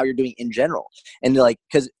 on how you're doing in general. And like,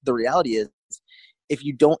 because the reality is, if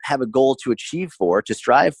you don't have a goal to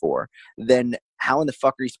strive for, then how in the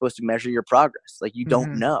fuck are you supposed to measure your progress? Like, you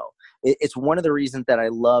don't know. It's one of the reasons that I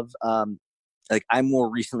love, like, I more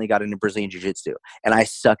recently got into Brazilian Jiu-Jitsu, and I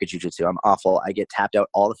suck at Jiu-Jitsu. I'm awful. I get tapped out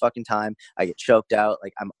all the fucking time. I get choked out.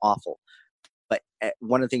 Like, I'm awful. But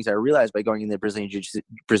one of the things I realized by going in the Brazilian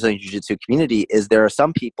Jiu-Jitsu community is there are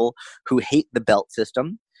some people who hate the belt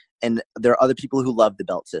system, and there are other people who love the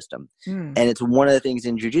belt system. And it's one of the things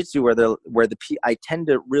in jiu-jitsu I tend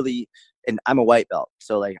to really, and I'm a white belt,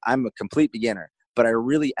 so like, I'm a complete beginner, but I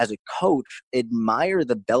really, as a coach, admire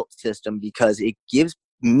the belt system because it gives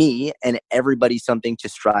me and everybody something to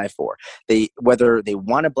strive for. Whether they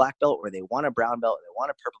want a black belt or they want a brown belt, or they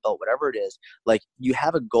want a purple belt, whatever it is, like, you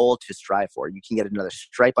have a goal to strive for. You can get another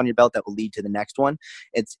stripe on your belt that will lead to the next one.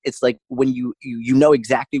 It's like when you know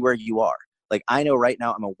exactly where you are. Like, I know right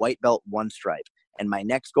now I'm a white belt 1 stripe, and my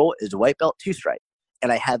next goal is a white belt 2 stripe.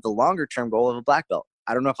 And I have the longer term goal of a black belt.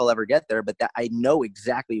 I don't know if I'll ever get there, but that I know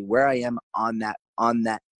exactly where I am on that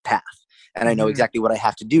path. And I know exactly what I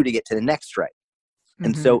have to do to get to the next stripe.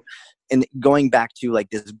 And so, and going back to like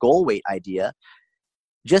this goal weight idea,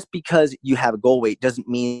 just because you have a goal weight doesn't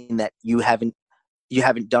mean that you haven't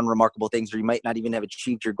done remarkable things, or you might not even have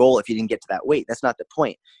achieved your goal if you didn't get to that weight. That's not the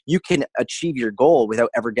point. You can achieve your goal without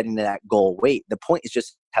ever getting to that goal weight. The point is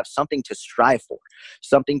just have something to strive for,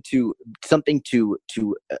 something to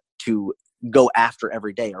go after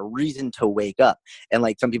every day, a reason to wake up. And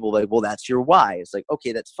like, some people are like, well, that's your why. It's like,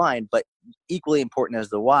 okay, that's fine. But equally important as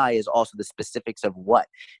the why is also the specifics of what.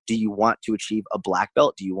 Do you want to achieve a black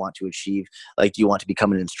belt? Do you want to achieve, like, do you want to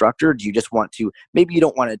become an instructor? Do you just want to, maybe you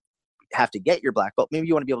don't want to have to get your black belt. Maybe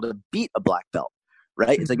you want to be able to beat a black belt,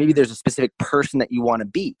 right? It's like, maybe there's a specific person that you want to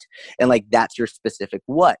beat, and like, that's your specific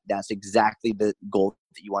what. That's exactly the goal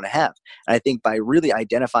that you want to have. And I think by really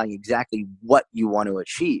identifying exactly what you want to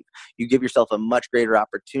achieve, you give yourself a much greater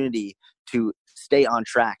opportunity to stay on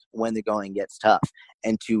track when the going gets tough,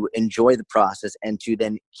 and to enjoy the process, and to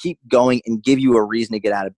then keep going and give you a reason to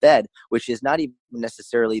get out of bed, which is not even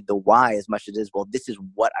necessarily the why as much as it is, well, this is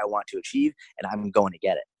what I want to achieve and I'm going to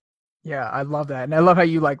get it. Yeah, I love that. And I love how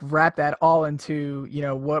you like wrap that all into,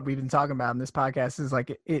 what we've been talking about in this podcast is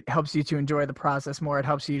like, it helps you to enjoy the process more. It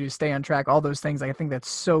helps you to stay on track, all those things. Like, I think that's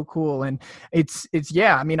so cool. And it's,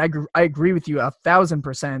 yeah, I mean, I agree with you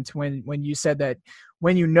 1,000% when you said that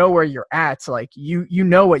when you know where you're at, like you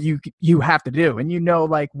know what you have to do, and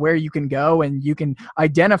like where you can go, and you can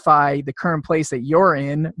identify the current place that you're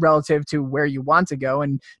in relative to where you want to go.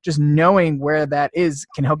 And just knowing where that is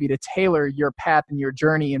can help you to tailor your path and your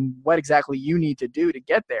journey and what exactly you need to do to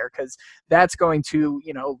get there. Cause that's going to,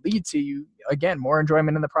 lead to you, again, more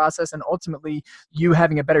enjoyment in the process, and ultimately you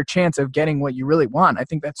having a better chance of getting what you really want. I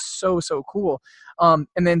think that's so, so cool. And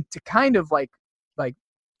then to kind of like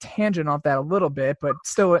tangent off that a little bit, but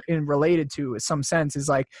still in related to some sense, is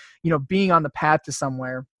like, being on the path to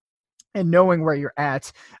somewhere and knowing where you're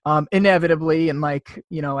at, inevitably. And like,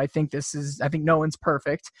 I think no one's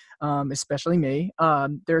perfect, especially me.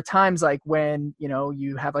 There are times like when,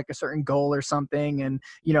 you have like a certain goal or something, and,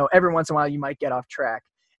 every once in a while you might get off track.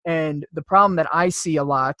 And the problem that I see a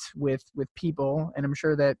lot with people, and I'm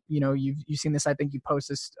sure that, you've seen this, I think you post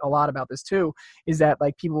this a lot about this too, is that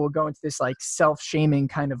like people will go into this like self-shaming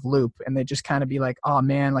kind of loop, and they just kind of be like, oh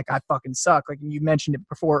man, like I fucking suck. Like you mentioned it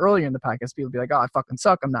before earlier in the podcast, people be like, oh, I fucking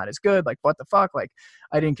suck. I'm not as good. Like, what the fuck? Like,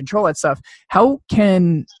 I didn't control that stuff. How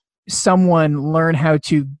can someone learn how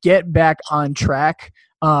to get back on track?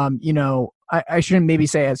 I shouldn't maybe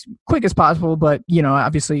say as quick as possible, but,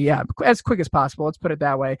 obviously, yeah, as quick as possible. Let's put it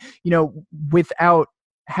that way, without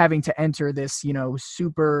having to enter this,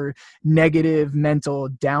 super negative mental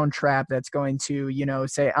down trap that's going to,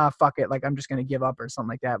 say, fuck it. Like, I'm just going to give up or something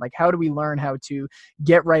like that. Like, how do we learn how to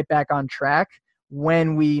get right back on track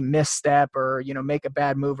when we misstep or, make a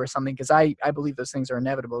bad move or something? Because I believe those things are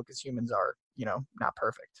inevitable, because humans are, not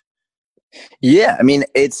perfect. Yeah, I mean,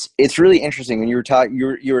 it's really interesting when you were talking.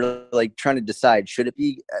 You were like trying to decide, should it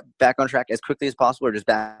be back on track as quickly as possible or just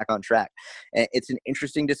back on track. And it's an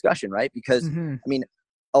interesting discussion, right? Because Mm-hmm. I mean,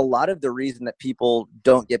 a lot of the reason that people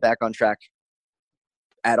don't get back on track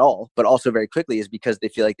at all, but also very quickly, is because they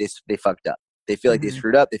feel like they fucked up. They feel like they Mm-hmm.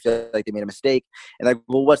 screwed up. They feel like they made a mistake, and like,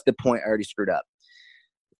 well, what's the point? I already screwed up.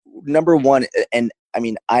 Number one, and I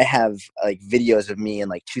mean, I have like videos of me in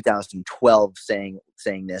like 2012 saying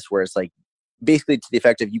this, where it's like basically to the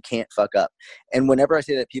effect of, you can't fuck up. And whenever I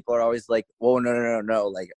say that, people are always like, "Whoa, no,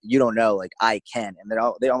 like, you don't know, like, I can." And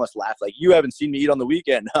they almost laugh, like, "You haven't seen me eat on the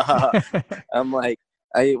weekend." I'm like,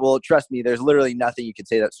 well, trust me, there's literally nothing you could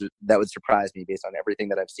say that would surprise me based on everything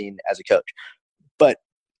that I've seen as a coach. But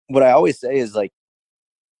what I always say is, like,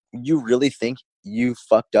 you really think you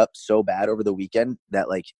fucked up so bad over the weekend that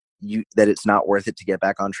like that it's not worth it to get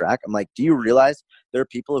back on track? I'm like, do you realize there are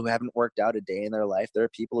people who haven't worked out a day in their life? There are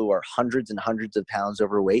people who are hundreds and hundreds of pounds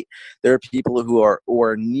overweight. There are people who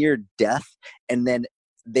are near death, and then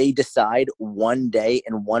they decide one day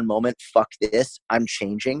in one moment, fuck this, I'm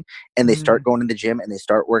changing. And they start going to the gym and they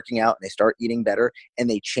start working out and they start eating better and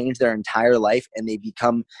they change their entire life and they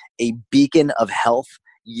become a beacon of health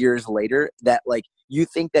years later. That like, you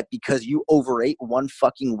think that because you overate one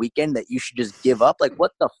fucking weekend that you should just give up? Like,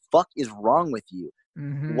 what the fuck is wrong with you?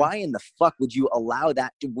 Mm-hmm. Why in the fuck would you allow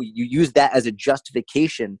that you use that as a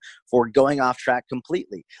justification for going off track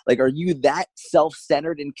completely? Like, are you that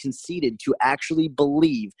self-centered and conceited to actually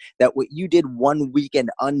believe that what you did one weekend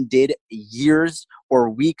undid years or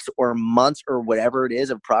weeks or months or whatever it is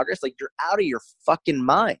of progress? Like, you're out of your fucking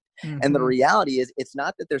mind. Mm-hmm. And the reality is, it's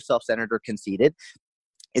not that they're self-centered or conceited.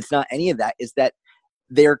 It's not any of that. It's that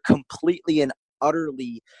they're completely and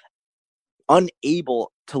utterly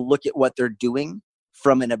unable to look at what they're doing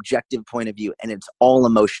from an objective point of view. And it's all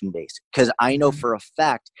emotion based. Because I know for a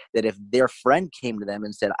fact that if their friend came to them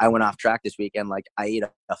and said, I went off track this weekend, like, I ate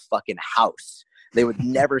a fucking house, they would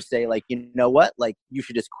never say, like, you know what, like, you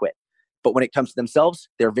should just quit. But when it comes to themselves,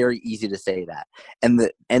 they're very easy to say that.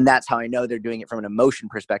 And that's how I know they're doing it from an emotion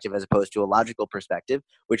perspective as opposed to a logical perspective,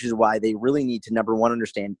 which is why they really need to, number one,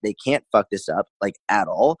 understand they can't fuck this up, like, at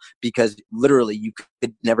all, because literally you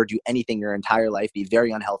could never do anything your entire life, be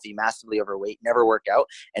very unhealthy, massively overweight, never work out,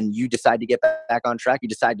 and you decide to get back on track. You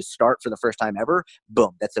decide to start for the first time ever.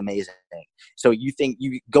 Boom, that's amazing. So you think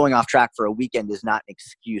you going off track for a weekend is not an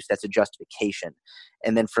excuse, that's a justification.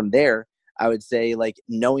 And then from there, I would say, like,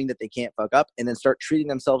 knowing that they can't fuck up, and then start treating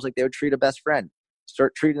themselves like they would treat a best friend.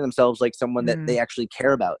 Start treating themselves like someone that they actually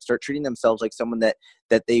care about. Start treating themselves like someone that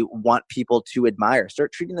they want people to admire.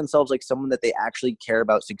 Start treating themselves like someone that they actually care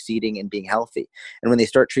about succeeding and being healthy. And when they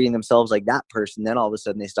start treating themselves like that person, then all of a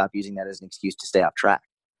sudden they stop using that as an excuse to stay off track.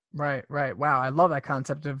 Right. Wow. I love that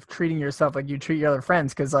concept of treating yourself like you treat your other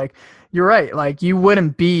friends. Cause like, you're right. Like, you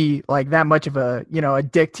wouldn't be like that much of a, a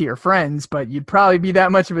dick to your friends, but you'd probably be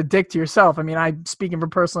that much of a dick to yourself. I mean, I'm speaking from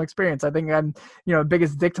personal experience. I think I'm,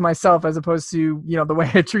 biggest dick to myself as opposed to, the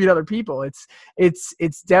way I treat other people.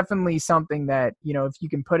 It's definitely something that, if you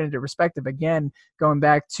can put into perspective, again, going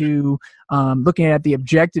back to looking at the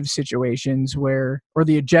objective situations or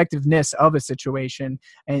the objectiveness of a situation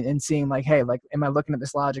and seeing like, hey, like, am I looking at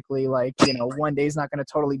this logically? Like, one day is not going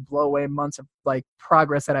to totally blow away months of like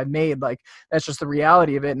progress that I've made. Like, that's just the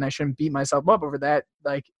reality of it. And I shouldn't beat myself up over that.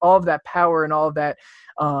 Like, all of that power and all of that,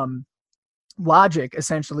 logic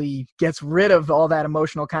essentially gets rid of all that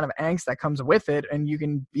emotional kind of angst that comes with it, and you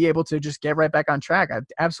can be able to just get right back on track. I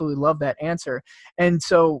absolutely love that answer. And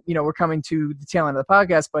so, we're coming to the tail end of the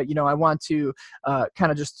podcast, but I want to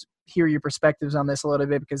kind of just hear your perspectives on this a little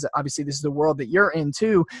bit, because obviously this is the world that you're in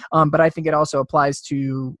too. But I think it also applies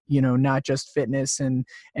to, not just fitness and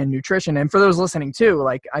nutrition. And for those listening too,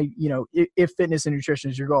 like, if fitness and nutrition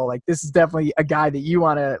is your goal, like, this is definitely a guy that you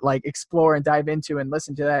want to like explore and dive into and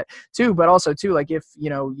listen to that too. But also too, like, if,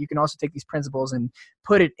 you can also take these principles and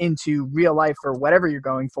put it into real life for whatever you're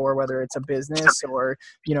going for, whether it's a business or,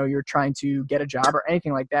 you're trying to get a job or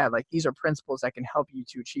anything like that. Like, these are principles that can help you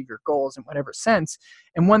to achieve your goals in whatever sense.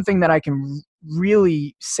 And one thing that I can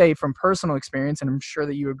really say from personal experience, and I'm sure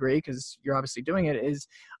that you agree because you're obviously doing it, is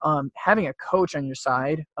having a coach on your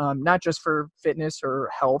side, not just for fitness or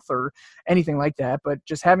health or anything like that, but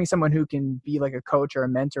just having someone who can be like a coach or a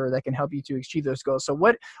mentor that can help you to achieve those goals. So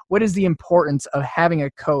what is the importance of having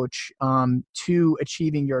a coach to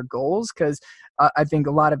achieving your goals? Because I think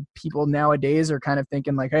a lot of people nowadays are kind of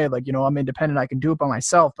thinking like, hey, like, I'm independent, I can do it by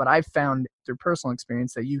myself. But I've found through personal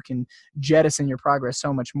experience that you can jettison your progress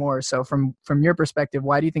so much more. So from your perspective,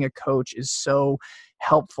 why do you think a coach is so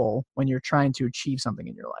helpful when you're trying to achieve something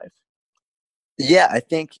in your life? Yeah, I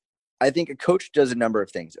think I think a coach does a number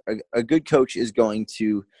of things. A good coach is going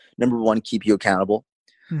to, number one, keep you accountable.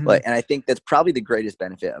 Mm-hmm. And I think that's probably the greatest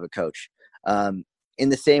benefit of a coach. In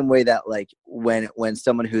the same way that like when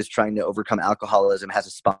someone who's trying to overcome alcoholism has a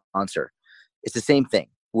sponsor, it's the same thing.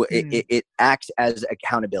 It acts as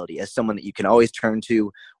accountability, as someone that you can always turn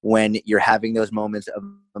to when you're having those moments of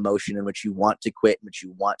emotion in which you want to quit, in which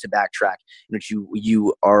you want to backtrack, in which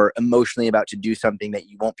you are emotionally about to do something that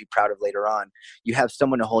you won't be proud of later on. You have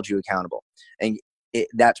someone to hold you accountable. And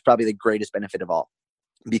that's probably the greatest benefit of all.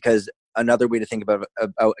 Because another way to think about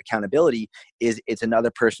accountability is it's another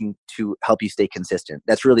person to help you stay consistent.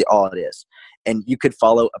 That's really all it is. And you could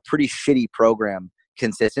follow a pretty shitty program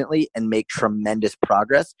consistently and make tremendous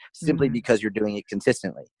progress simply because you're doing it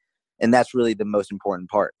consistently. And that's really the most important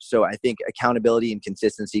part. So I think accountability and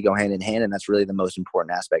consistency go hand in hand, and that's really the most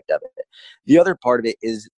important aspect of it. The other part of it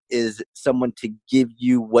is someone to give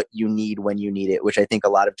you what you need when you need it, which I think a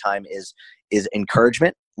lot of time is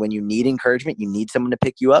encouragement. When you need encouragement, you need someone to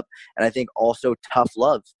pick you up. And I think also tough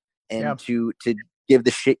love and to give you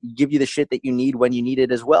the shit that you need when you need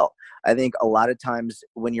it as well. I think a lot of times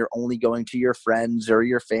when you're only going to your friends or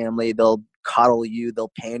your family, they'll coddle you,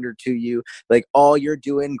 they'll pander to you, like, oh, you're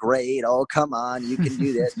doing great. Oh, come on, you can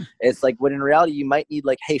do this. It's like, when in reality, you might need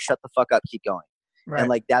like, hey, shut the fuck up, keep going. Right. And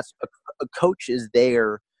like, that's a coach is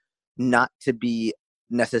there not to be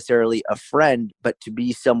necessarily a friend, but to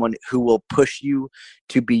be someone who will push you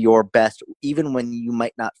to be your best, even when you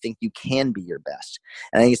might not think you can be your best.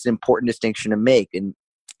 And I think it's an important distinction to make. And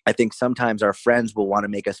I think sometimes our friends will want to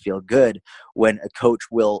make us feel good when a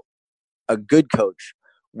good coach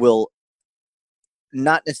will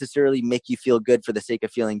not necessarily make you feel good for the sake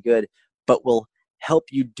of feeling good, but will help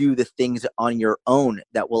you do the things on your own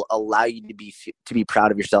that will allow you to be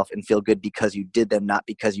proud of yourself and feel good because you did them, not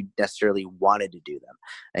because you necessarily wanted to do them.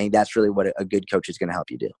 I think that's really what a good coach is going to help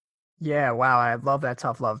you do. Yeah. Wow. I love that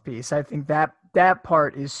tough love piece. I think that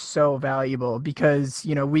part is so valuable because,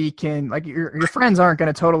 we can, like, your friends aren't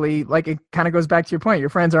going to totally, like, it kind of goes back to your point. Your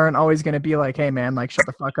friends aren't always going to be like, hey man, like, shut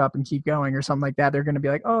the fuck up and keep going or something like that. They're going to be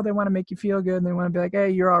like, oh, they want to make you feel good. And they want to be like, hey,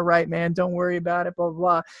 you're all right, man. Don't worry about it. Blah, blah,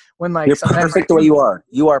 blah. When like, you're perfect the way you are.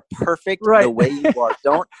 You are perfect right. The way you are.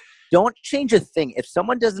 Don't change a thing. If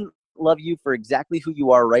someone doesn't love you for exactly who you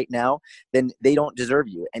are right now, then they don't deserve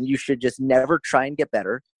you. And you should just never try and get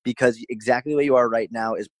better, because exactly the way you are right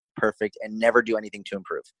now is perfect, and never do anything to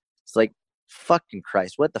improve. It's like, fucking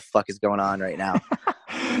Christ, what the fuck is going on right now?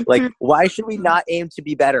 Like, why should we not aim to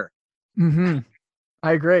be better?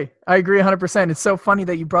 I agree 100%. It's so funny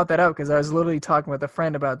that you brought that up, because I was literally talking with a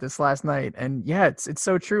friend about this last night, and yeah, it's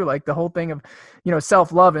so true. Like, the whole thing of,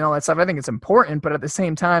 self-love and all that stuff, I think it's important, but at the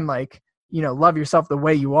same time, like, love yourself the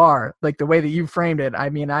way you are, like the way that you framed it. I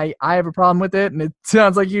mean, I have a problem with it, and it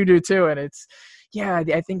sounds like you do too. And it's, yeah,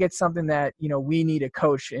 I think it's something that, we need a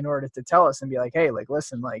coach in order to tell us and be like, hey, like,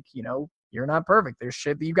 listen, like, you're not perfect. There's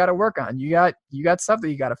shit that you got to work on. You got stuff that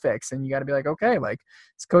you got to fix, and you got to be like, okay, like,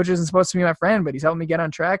 this coach isn't supposed to be my friend, but he's helping me get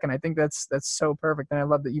on track. And I think that's so perfect. And I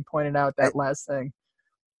love that you pointed out that last thing.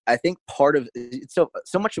 I think part of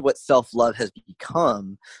so much of what self-love has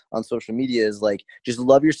become on social media is like, just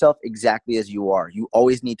love yourself exactly as you are. You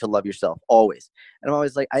always need to love yourself, always. And I'm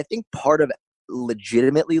always like, I think part of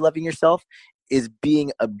legitimately loving yourself is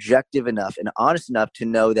being objective enough and honest enough to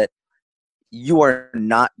know that you are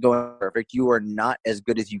not going perfect. You are not as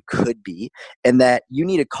good as you could be. And that you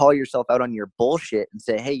need to call yourself out on your bullshit and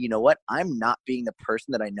say, hey, you know what? I'm not being the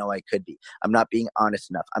person that I know I could be. I'm not being honest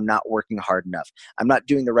enough. I'm not working hard enough. I'm not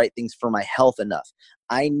doing the right things for my health enough.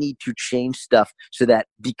 I need to change stuff so that,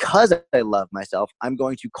 because I love myself, I'm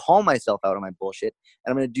going to call myself out on my bullshit,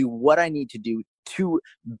 and I'm going to do what I need to do to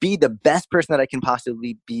be the best person that I can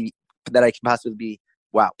possibly be,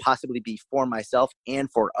 possibly be for myself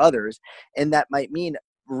and for others. And that might mean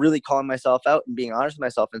really calling myself out and being honest with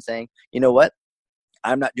myself and saying, you know what?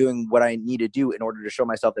 I'm not doing what I need to do in order to show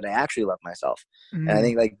myself that I actually love myself. And I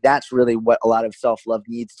think like that's really what a lot of self-love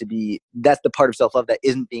needs to be. That's the part of self-love that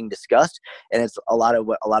isn't being discussed. And it's a lot of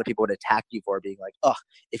what a lot of people would attack you for, being like, oh,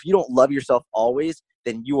 if you don't love yourself always,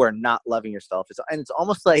 then you are not loving yourself. It's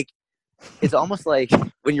almost like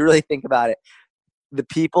when you really think about it, the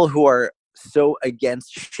people who are so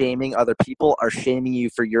against shaming other people are shaming you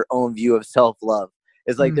for your own view of self-love.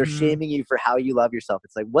 It's like they're shaming you for how you love yourself.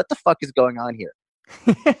 It's like, what the fuck is going on here?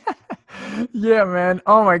 Yeah, man.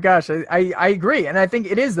 Oh my gosh. I agree. And I think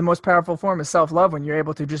it is the most powerful form of self-love, when you're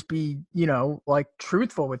able to just be, like,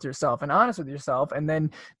 truthful with yourself and honest with yourself, and then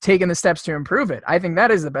taking the steps to improve it. I think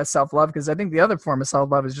that is the best self-love, because I think the other form of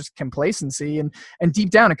self-love is just complacency. And deep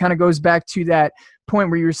down, it kind of goes back to that point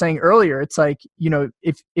where you were saying earlier, it's like, you know,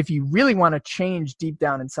 if you really want to change deep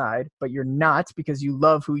down inside, but you're not because you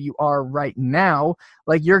love who you are right now,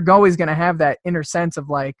 like you're always going to have that inner sense of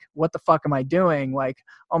like, what the fuck am I doing? Like,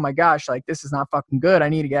 oh my gosh, like this is not fucking good. I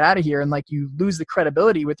need to get out of here. And like you lose the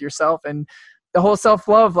credibility with yourself, and the whole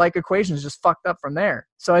self-love like equation is just fucked up from there.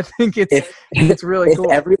 So I think it's really cool.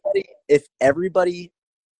 If everybody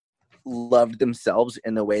loved themselves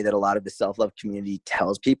in the way that a lot of the self-love community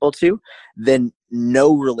tells people to, then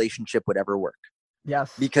no relationship would ever work.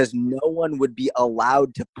 Yes. Because no one would be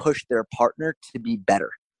allowed to push their partner to be better.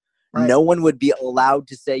 Right. No one would be allowed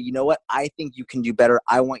to say, you know what, I think you can do better.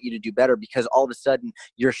 I want you to do better, because all of a sudden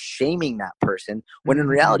you're shaming that person when in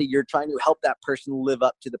reality you're trying to help that person live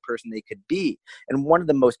up to the person they could be. And one of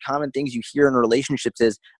the most common things you hear in relationships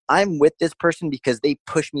is, I'm with this person because they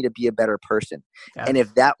push me to be a better person. Yes. And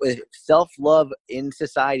if that was self-love in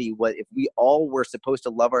society, if we all were supposed to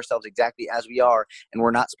love ourselves exactly as we are, and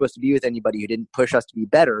we're not supposed to be with anybody who didn't push us to be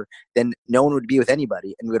better, then no one would be with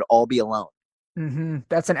anybody and we would all be alone. Mm-hmm.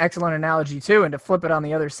 That's an excellent analogy too. And to flip it on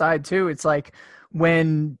the other side too, it's like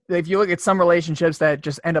if you look at some relationships that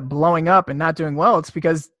just end up blowing up and not doing well, it's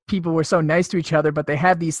because people were so nice to each other, but they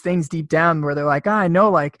had these things deep down where they're like, I know,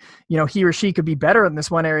 like, you know, he or she could be better in this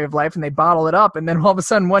one area of life, and they bottle it up. And then all of a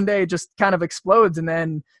sudden one day it just kind of explodes, and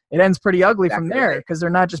then it ends pretty ugly from there because they're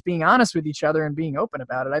not just being honest with each other and being open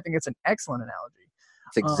about it. I think it's an excellent analogy.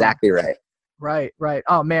 That's exactly right. Right.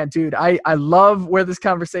 Oh man, dude, I love where this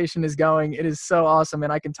conversation is going. It is so awesome.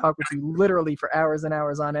 And I can talk with you literally for hours and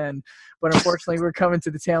hours on end, but unfortunately we're coming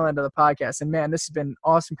to the tail end of the podcast, and man, this has been an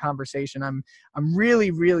awesome conversation. I'm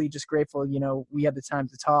really, really just grateful, you know, we had the time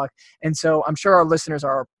to talk. And so I'm sure our listeners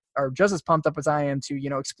are just as pumped up as I am to, you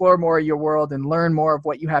know, explore more of your world and learn more of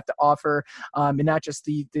what you have to offer, and not just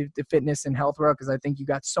the fitness and health world, because I think you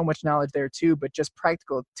got so much knowledge there too, but just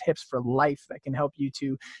practical tips for life that can help you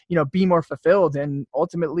to, you know, be more fulfilled and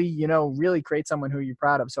ultimately, you know, really create someone who you're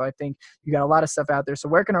proud of. So I think you got a lot of stuff out there. So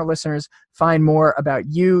where can our listeners find more about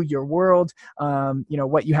you, your world, you know,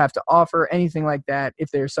 what you have to offer, anything like that,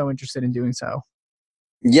 if they're so interested in doing so?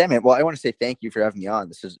 Yeah, man. Well, I want to say thank you for having me on.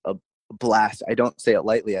 This is a blast. I don't say it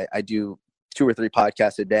lightly. I do 2 or 3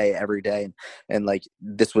 podcasts a day, every day. And like,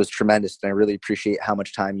 this was tremendous. And I really appreciate how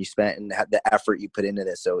much time you spent and the effort you put into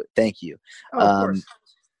this. So thank you. Of course.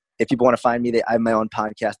 If people want to find me, I have my own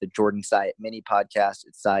podcast, the Jordan Syatt mini podcast.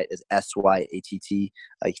 Its Syatt is Syatt. You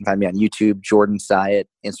can find me on YouTube, Jordan Syatt,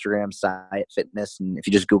 Instagram, Syatt Fitness. And if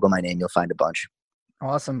you just Google my name, you'll find a bunch.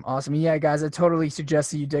 Awesome. Yeah, guys, I totally suggest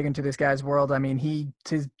that you dig into this guy's world. I mean, he's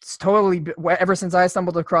totally, ever since I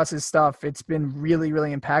stumbled across his stuff, it's been really,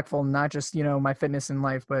 really impactful, not just, you know, my fitness in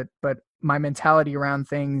life, but my mentality around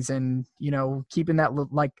things and, you know, keeping that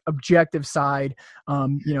like objective side,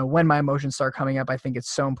 you know, when my emotions start coming up. I think it's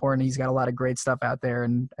so important. He's got a lot of great stuff out there,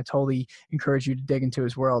 and I totally encourage you to dig into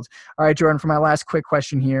his world. All right, Jordan, for my last quick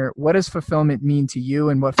question here, what does fulfillment mean to you,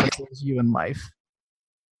 and what fulfills you in life?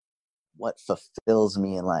 What fulfills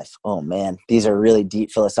me in life? Oh man, these are really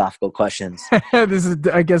deep philosophical questions. This is,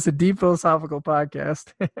 I guess, a deep philosophical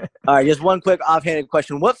podcast. All right, just one quick offhanded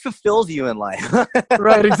question. What fulfills you in life?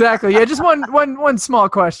 Right, exactly. Yeah, just one small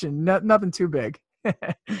question. Nothing too big.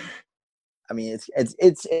 I mean,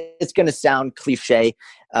 it's going to sound cliche,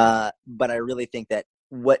 but I really think that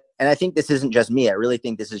and I think this isn't just me. I really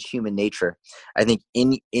think this is human nature. I think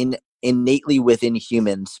innately within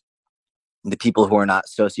humans, the people who are not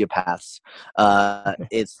sociopaths,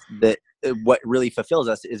 it's that what really fulfills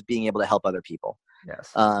us is being able to help other people.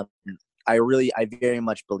 Yes. I very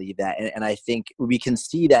much believe that. And I think we can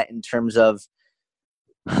see that in terms of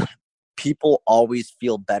people always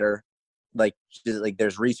feel better. Like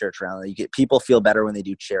there's research around it. People feel better when they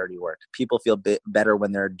do charity work. People feel better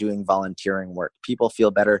when they're doing volunteering work. People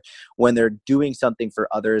feel better when they're doing something for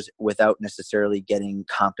others without necessarily getting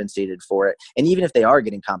compensated for it. And even if they are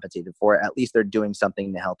getting compensated for it, at least they're doing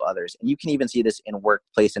something to help others. And you can even see this in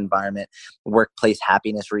workplace environment, workplace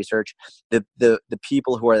happiness research. The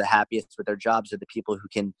people who are the happiest with their jobs are the people who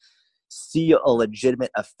can see a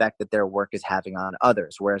legitimate effect that their work is having on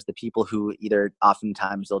others. Whereas the people who either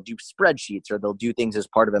oftentimes they'll do spreadsheets or they'll do things as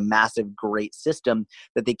part of a massive, great system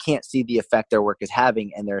that they can't see the effect their work is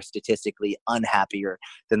having, and they're statistically unhappier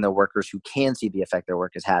than the workers who can see the effect their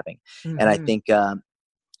work is having. Mm-hmm. And I think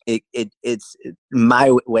it's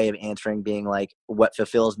my way of answering, being like, what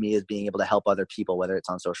fulfills me is being able to help other people, whether it's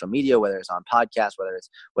on social media, whether it's on podcasts, whether it's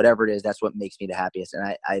whatever it is. That's what makes me the happiest.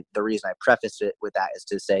 And the reason I preface it with that is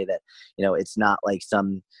to say that, you know, it's not like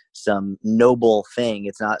some noble thing.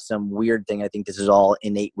 It's not some weird thing. I think this is all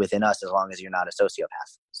innate within us, as long as you're not a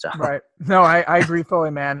sociopath. So Right. No, I agree fully,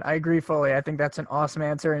 man. I agree fully. I think that's an awesome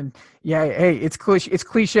answer. And yeah, hey, it's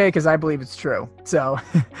cliche because I believe it's true. So,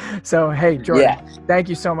 hey, Jordan, yeah. thank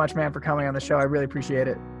you so much, man, for coming on the show. I really appreciate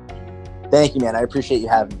it. Thank you, man. I appreciate you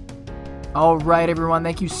having me. All right, everyone.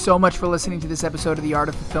 Thank you so much for listening to this episode of the Art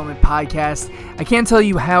of Fulfillment podcast. I can't tell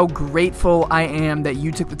you how grateful I am that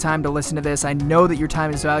you took the time to listen to this. I know that your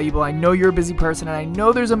time is valuable. I know you're a busy person, and I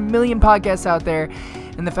know there's a million podcasts out there.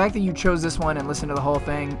 And the fact that you chose this one and listened to the whole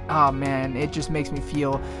thing, oh man, it just makes me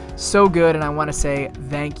feel so good. And I want to say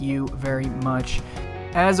thank you very much.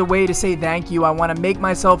 As a way to say thank you, I want to make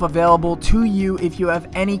myself available to you if you have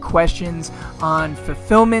any questions on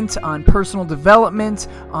fulfillment, on personal development,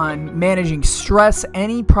 on managing stress,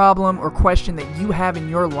 any problem or question that you have in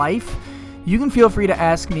your life. You can feel free to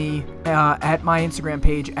ask me at my Instagram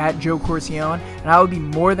page, at Joe Corcione, and I would be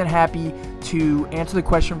more than happy to answer the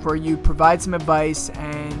question for you, provide some advice,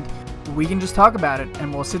 and we can just talk about it.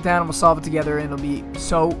 And we'll sit down and we'll solve it together, and it'll be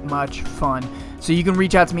so much fun. So you can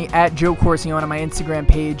reach out to me at Joe Corcione on my Instagram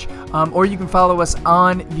page, or you can follow us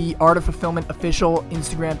on the Art of Fulfillment official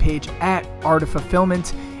Instagram page at Art of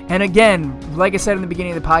Fulfillment. And again, like I said in the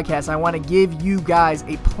beginning of the podcast, I want to give you guys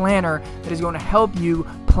a planner that is going to help you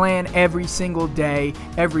plan every single day,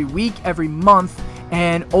 every week, every month,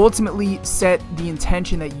 and ultimately set the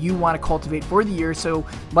intention that you want to cultivate for the year. So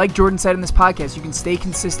like Jordan said in this podcast, you can stay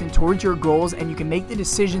consistent towards your goals and you can make the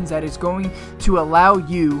decisions that is going to allow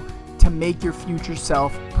you to make your future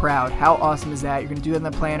self proud. How awesome is that? You're going to do that in the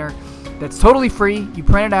planner. That's totally free. You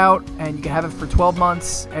print it out and you can have it for 12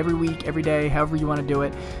 months, every week, every day, however you want to do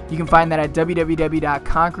it. You can find that at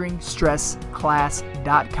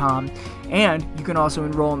www.conqueringstressclass.com. And you can also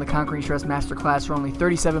enroll in the Conquering Stress Masterclass for only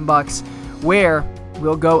 $37, where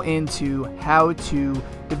we'll go into how to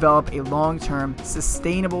develop a long-term,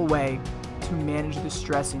 sustainable way to manage the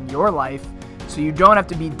stress in your life so you don't have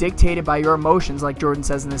to be dictated by your emotions like Jordan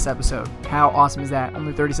says in this episode. How awesome is that?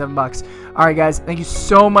 Only $37. All right, guys, thank you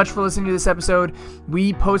so much for listening to this episode.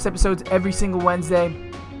 We post episodes every single Wednesday,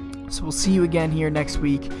 so we'll see you again here next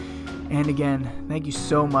week. And again, thank you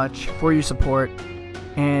so much for your support.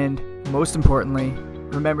 And most importantly,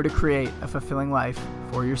 remember to create a fulfilling life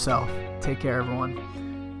for yourself. Take care, everyone.